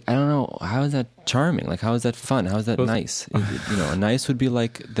 it's like, I don't know, how is that charming? Like, how is that fun? How is that nice? A nice would be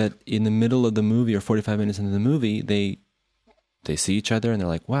like that in the middle of the movie or 45 minutes into the movie, they see each other and they're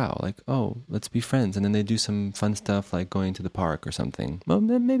like, wow, like, oh, let's be friends. And then they do some fun stuff like going to the park or something. Well,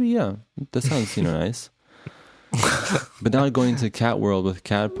 then maybe, yeah, that sounds, nice. But now going to Cat World with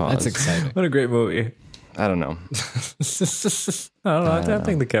cat paws. That's exciting. What a great movie. I don't know. I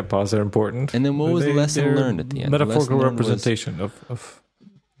think the cat paws are important. And then what was the lesson they're learned at the end? Metaphorical The lesson learned was representation of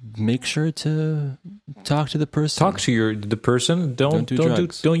make sure to talk to the person. talk to the person. Don't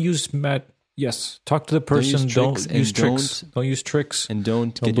use mad. Yes, talk to the person. Don't use tricks. Don't use tricks. And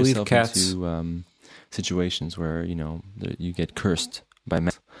don't get believe yourself cats. into situations where you get cursed by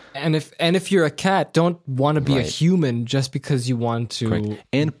men. And if you're a cat, don't want to be a Right. human just because you want to. Correct.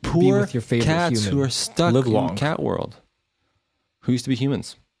 And be poor with your favorite cats human. who are stuck Live in long. Cat World, who used to be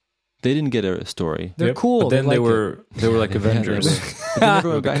humans. They didn't get a story. They're cool. But then they they like were like Avengers. But they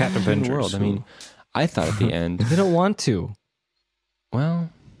never The got cat back in the Avengers world. I who- mean, I thought at the end, it. They don't want to. well,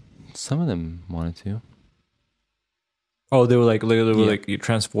 some of them wanted to. Oh, they were like Yeah. like you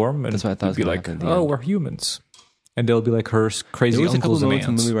transform, and That's what I thought was you'd be gonna like, happen at the oh, end. we're humans, and they'll be like her crazy There was a couple uncles of and moments in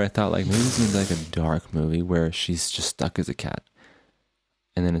the aunts. movie where I thought, like, maybe this is like a dark movie where she's just stuck as a cat.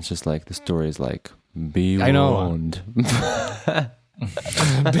 And then it's just like, the story is like, be I know. warned.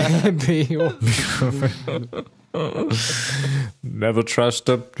 Never trust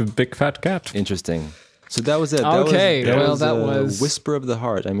a big fat cat. Interesting. So that was it. Okay, well, that a was- Whisper of the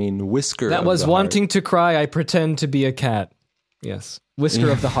Heart. I mean, Whisker That of was the wanting to cry. I pretend to be a cat. Yes, Whisker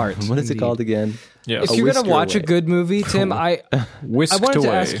of the Heart. Heart. What is it indeed. called again? Yeah, If you're gonna whisker watch away. a good movie, Tim, I whisked wanted away.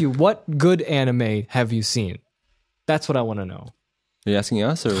 to ask you, what good anime have you seen? That's what I want to know. Are you asking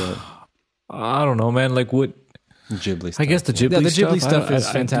us or what? I don't know, man. Like what? Ghibli stuff? I guess the Ghibli Yeah, the Ghibli stuff, stuff is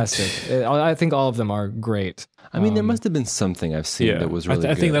fantastic. I think all of them are great. I mean, there must have been something I've seen yeah. that was I really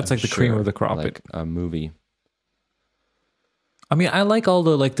think good, that's like I'm the cream sure. of the crop. Like a movie. I mean, I like all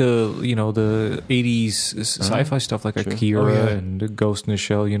the the 80s sci-fi stuff like Sure. Akira Oh, yeah. and the Ghost in the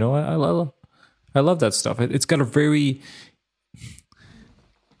Shell. I love that stuff. It's got a very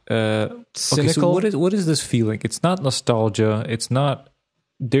Okay, so Cynical. what is this feeling? It's not nostalgia. It's not.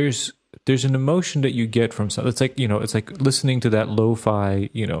 There's an emotion that you get from something. It's like it's like listening to that lo-fi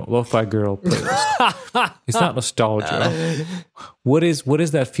girl playlist. It's not nostalgia. What is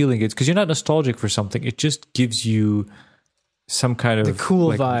that feeling? It's because you're not nostalgic for something. It just gives you some kind of The cool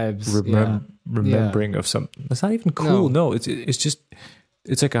vibes, remembering of something. It's not even cool. No, it's just.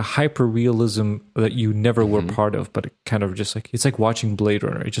 It's like a hyper realism that you never were part of, but it kind of just like it's like watching Blade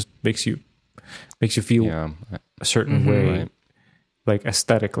Runner. It just makes you feel a certain way, Right. like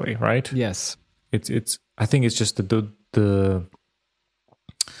aesthetically, right? Yes. It's. I think it's just the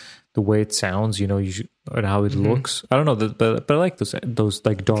way it sounds, and how it looks. I don't know, but I like those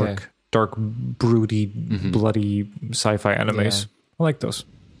like dark, broody, bloody sci-fi animes. I like those.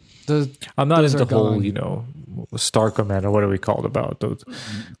 I'm not those into are the whole, gone. Starcoman or what are we called about those,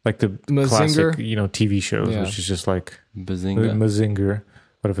 like the Mazinger? classic, TV shows, Yeah. which is just like Bazinga. Mazinger,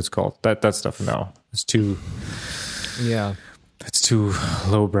 what if it's called that stuff? No, it's too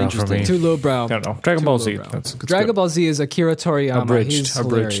lowbrow for me. Too lowbrow. I don't know. Dragon Too Ball Z. lowbrow. That's Dragon good. Ball Z is Akira Toriyama. Abridged. He's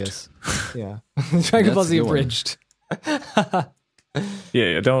Abridged. hilarious. Yeah. Dragon Ball That's Z a good one. abridged.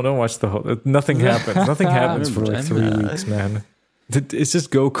 Yeah, don't watch the whole. Nothing happens. Nothing happens for like 3 weeks, man. It's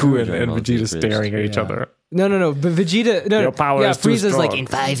just Goku and Dragon Ball Z Vegeta staring at each Yeah. other. No. But Vegeta. No. Your power yeah, is too Frieza's like strong. In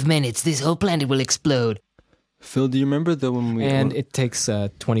 5 minutes, this whole planet will explode. Phil, do you remember when we... And it takes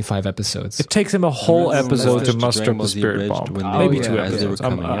 25 episodes. It takes him a whole episode to when muster Dragon up Ball the Z Spirit Bridged Bomb. when Maybe yeah. two as they were episodes.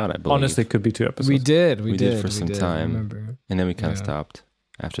 coming out, I believe. Honestly, it could be 2 episodes. we did for some I time. remember. And then we kind of stopped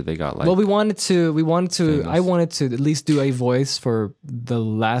after they got like... Well, we wanted to. famous. I wanted to at least do a voice for the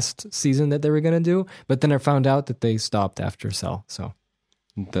last season that they were gonna do, but then I found out that they stopped after Cell, so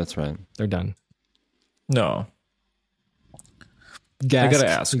That's right. they're done. No. Gask. I gotta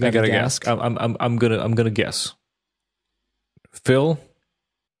ask. You I gotta gask? ask. I'm gonna guess. Phil,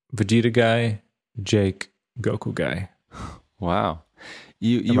 Vegeta guy, Jake, Goku guy. Wow.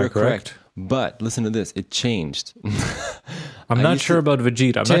 You Am I were correct. But listen to this. It changed. I'm not sure about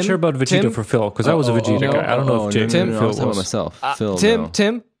Vegeta. I'm not sure about Vegeta for Phil because I was a Vegeta guy. I don't know if Jake Tim- and I Phil was talking about was. myself. Phil, Tim, no.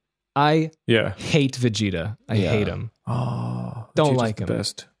 Tim, I Yeah. hate Vegeta. I Yeah. hate him. Oh, Don't Vegeta's like the him.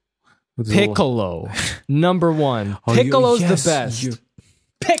 best. With his little- Piccolo, number one. Oh, you- Piccolo's yes, the best. you-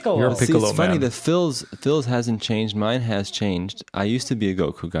 Piccolo. You're a See, Piccolo it's funny man. that Phil's hasn't changed. Mine has changed. I used to be a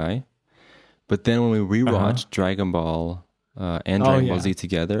Goku guy, but then when we rewatched Dragon Ball and Dragon Ball Z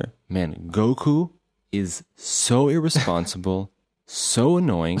together, man, Goku is so irresponsible, so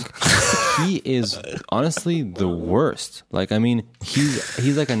annoying. He is honestly the worst. Like, I mean,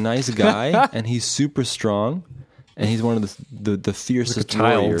 he's like a nice guy and he's super strong, and he's one of the fiercest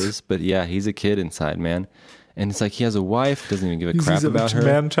child. warriors. But yeah, he's a kid inside, man. And it's like he has a wife, doesn't even give a crap He's a about her.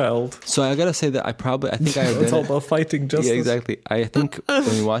 man-child. So I gotta say that I think I It's all about fighting justice. yeah, exactly. I think when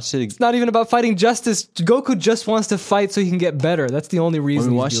we watched it, It's not even about fighting justice. Goku just wants to fight so he can get better. That's the only when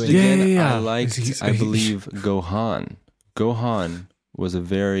reason we he's watched it doing it. again, Yeah. I liked. He's- I believe Gohan. Gohan was a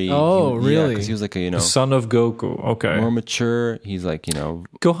very really? because he was like a The son of Goku. Okay. more mature. He's like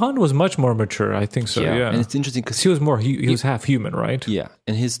Gohan was much more mature. I think so. Yeah. and it's interesting because He was more. He was half human, right? yeah,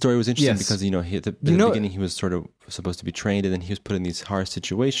 and his story was interesting Yes. because at the beginning he was sort of supposed to be trained, and then he was put in these harsh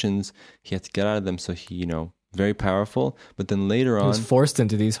situations. He had to get out of them, so he very powerful. But then later He on, was forced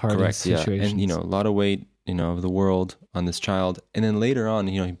into these hard correct, situations. and a lot of weight, of the world on this child, and then later on,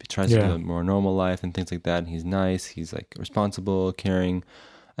 he tries to live a more normal life and things like that. And he's nice, he's like responsible, caring.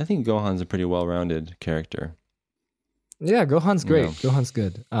 I think Gohan's a pretty well-rounded character. Yeah, Gohan's great. No. Gohan's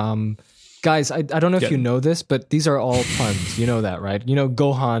good. Guys, I don't know if Yeah. you know this, but these are all puns. You know that, right?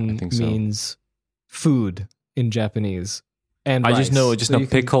 Gohan think so. means food in Japanese. And I just rice. know So you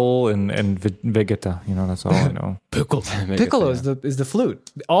can- pickle and Vegeta. That's all I know. Piccolo is the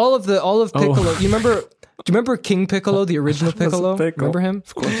flute. All of Piccolo. You remember? Do you remember King Piccolo, the original Piccolo? Piccolo. Remember him?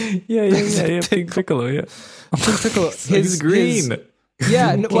 yeah. King Piccolo. Yeah. King Piccolo. He's green.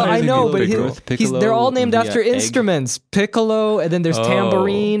 Yeah, no, well, I know, but Piccolo, they're all named via after egg. instruments. Piccolo, and then there's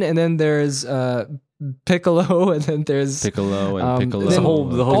tambourine, and then there's Piccolo, and then there's Piccolo and Piccolo. then the whole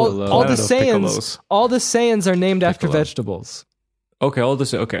Piccolo. all the planet of Saiyans. Piccolos. All the Saiyans are named after Piccolo. vegetables. Okay, all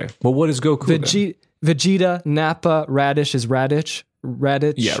this. Okay. Well, what is Goku? then? Vegeta, Nappa, Radish is Radish.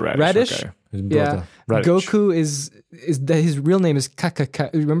 Yeah, Radish. Okay. His brother, Yeah, Radish. Goku his real name is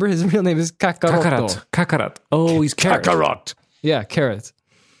Kakaka. Remember his real name is Kakaroto. Kakarat. Oh, he's carrot. Kakarot. Yeah, carrot.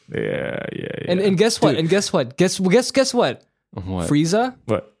 Yeah. And guess what? Dude. And guess what? Guess what? What? Frieza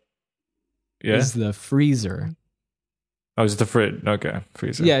What? Yeah. is the freezer. Oh, it's the fridge. Okay,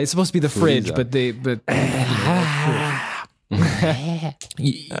 freezer. Yeah, it's supposed to be the fridge, Frieza. But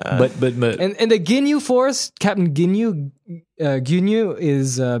and the Ginyu Force, Captain Ginyu, Ginyu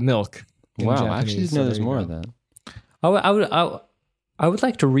is milk. in Wow, I Japanese, actually didn't so know there there's you more go. of that. I would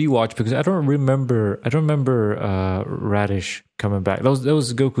like to rewatch because I don't remember Radish coming back. That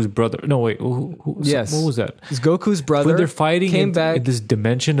was Goku's brother. No, wait. Yes. What was that? It's Goku's brother. When they're fighting came in back. this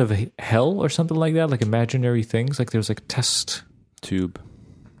dimension of hell or something like that, like imaginary things. Like there's like a test. Tube.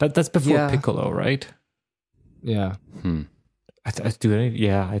 That's before Yeah. Piccolo, right? Yeah. I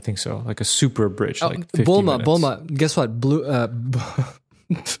think so. Like a super bridge. Like 50 minutes. Bulma. Guess what? Bluma.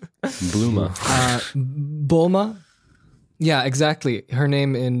 Bulma. Yeah, exactly. Her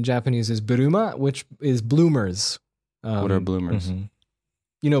name in Japanese is Buruma, which is bloomers. What are bloomers? Mhm.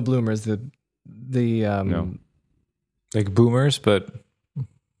 You know bloomers, the No. Like boomers, but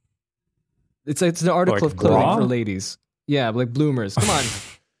it's an article Like of clothing bra? for ladies. Yeah, like bloomers. Come on.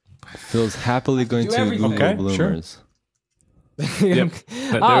 Phil's happily going Do to everything. Google Okay, sure. bloomers. Yep.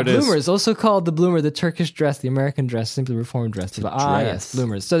 There it is. bloomers, also called the bloomer, the Turkish dress, the American dress, simply reformed dress. Yes, dress.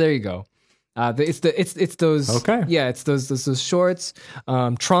 bloomers. So there you go. It's those. Okay. Yeah, it's those shorts,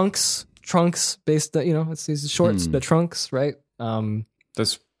 trunks based. It's these shorts, the trunks, right?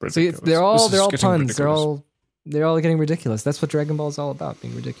 That's So they're all puns. They're all getting ridiculous. That's what Dragon Ball is all about,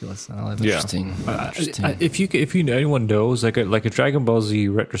 being ridiculous. I love it. Yeah. Interesting. Interesting. If anyone knows like a Dragon Ball Z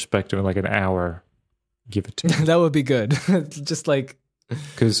retrospective in like an hour, give it to me. That would be good. Just like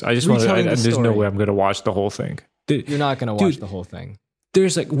because I just want to. There's no story. way I'm going to watch the whole thing. You're not going to watch the whole thing.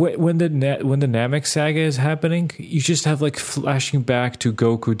 There's like when the Namek saga is happening, you just have like flashing back to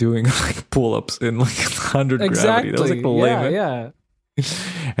Goku doing like pull-ups in like 100 gravity. That was like the lamest. Yeah.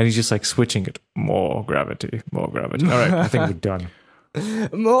 And he's just like switching it. More gravity. All right, I think we're done.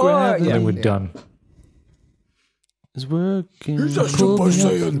 More. I think we're done. It's working. He's a Super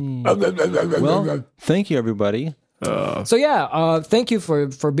Saiyan. Well, thank you, everybody. So thank you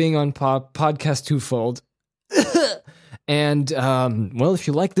for being on Podcast Twofold. And well, if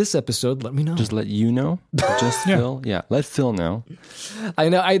you like this episode, let me know. Just let you know. Just Phil. Yeah, let Phil know. I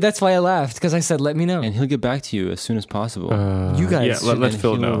know. That's why I laughed, because I said, "Let me know," and he'll get back to you as soon as possible. You guys, let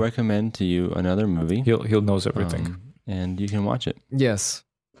Phil know. He'll recommend to you another movie. He'll knows everything, and you can watch it. Yes.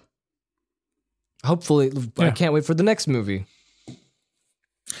 Hopefully, I can't wait for the next movie.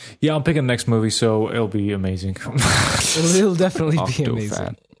 Yeah, I'm picking the next movie, so it'll be amazing. It'll definitely be amazing.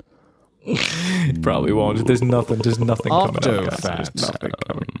 Fat. It probably won't. There's nothing coming out. There's nothing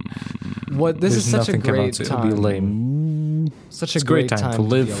coming. What? This is such a great time. It'll be lame. Such a great time to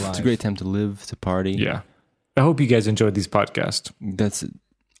live. It's a great time to live, to party. Yeah. I hope you guys enjoyed these podcasts. That's it.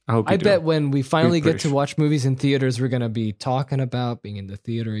 I bet when we finally get to watch movies in theaters, we're going to be talking about being in the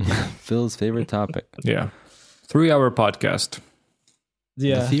theater again. Phil's favorite topic. Yeah. 3-hour podcast.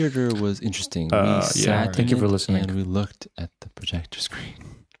 Yeah. The theater was interesting. We sat Thank you for listening. And we looked at the projector screen.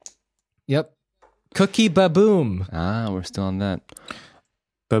 Yep. Cookie Baboom. We're still on that.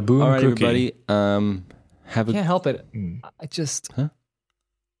 Baboom. All right, cookie. everybody. Can't help it. I just... Huh?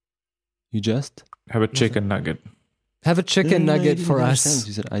 You just? Have a chicken nugget. Have a chicken nugget for us.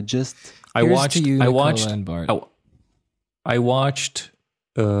 You said, I watched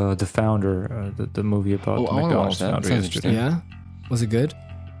The Founder, the movie about the McDonald's founder yesterday. Yeah? Was it good?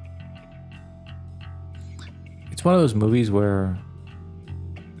 It's one of those movies where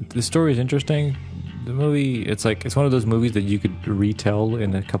the story is interesting. The movie, it's one of those movies that you could retell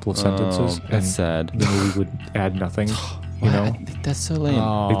in a couple of sentences. That's sad. The movie would add nothing. You know, that's so lame.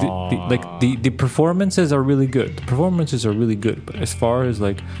 The performances are really good. But as far as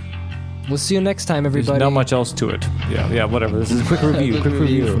like, we'll see you next time, everybody. There's not much else to it. Yeah, whatever. This is a quick review. Quick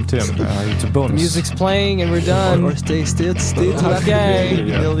review from Tim. It's a bonus. Music's playing and we're done. Or stay till okay.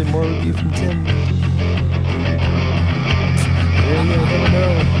 There'll be more review from Tim.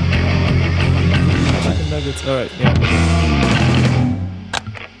 Chicken nuggets. All right. Yeah.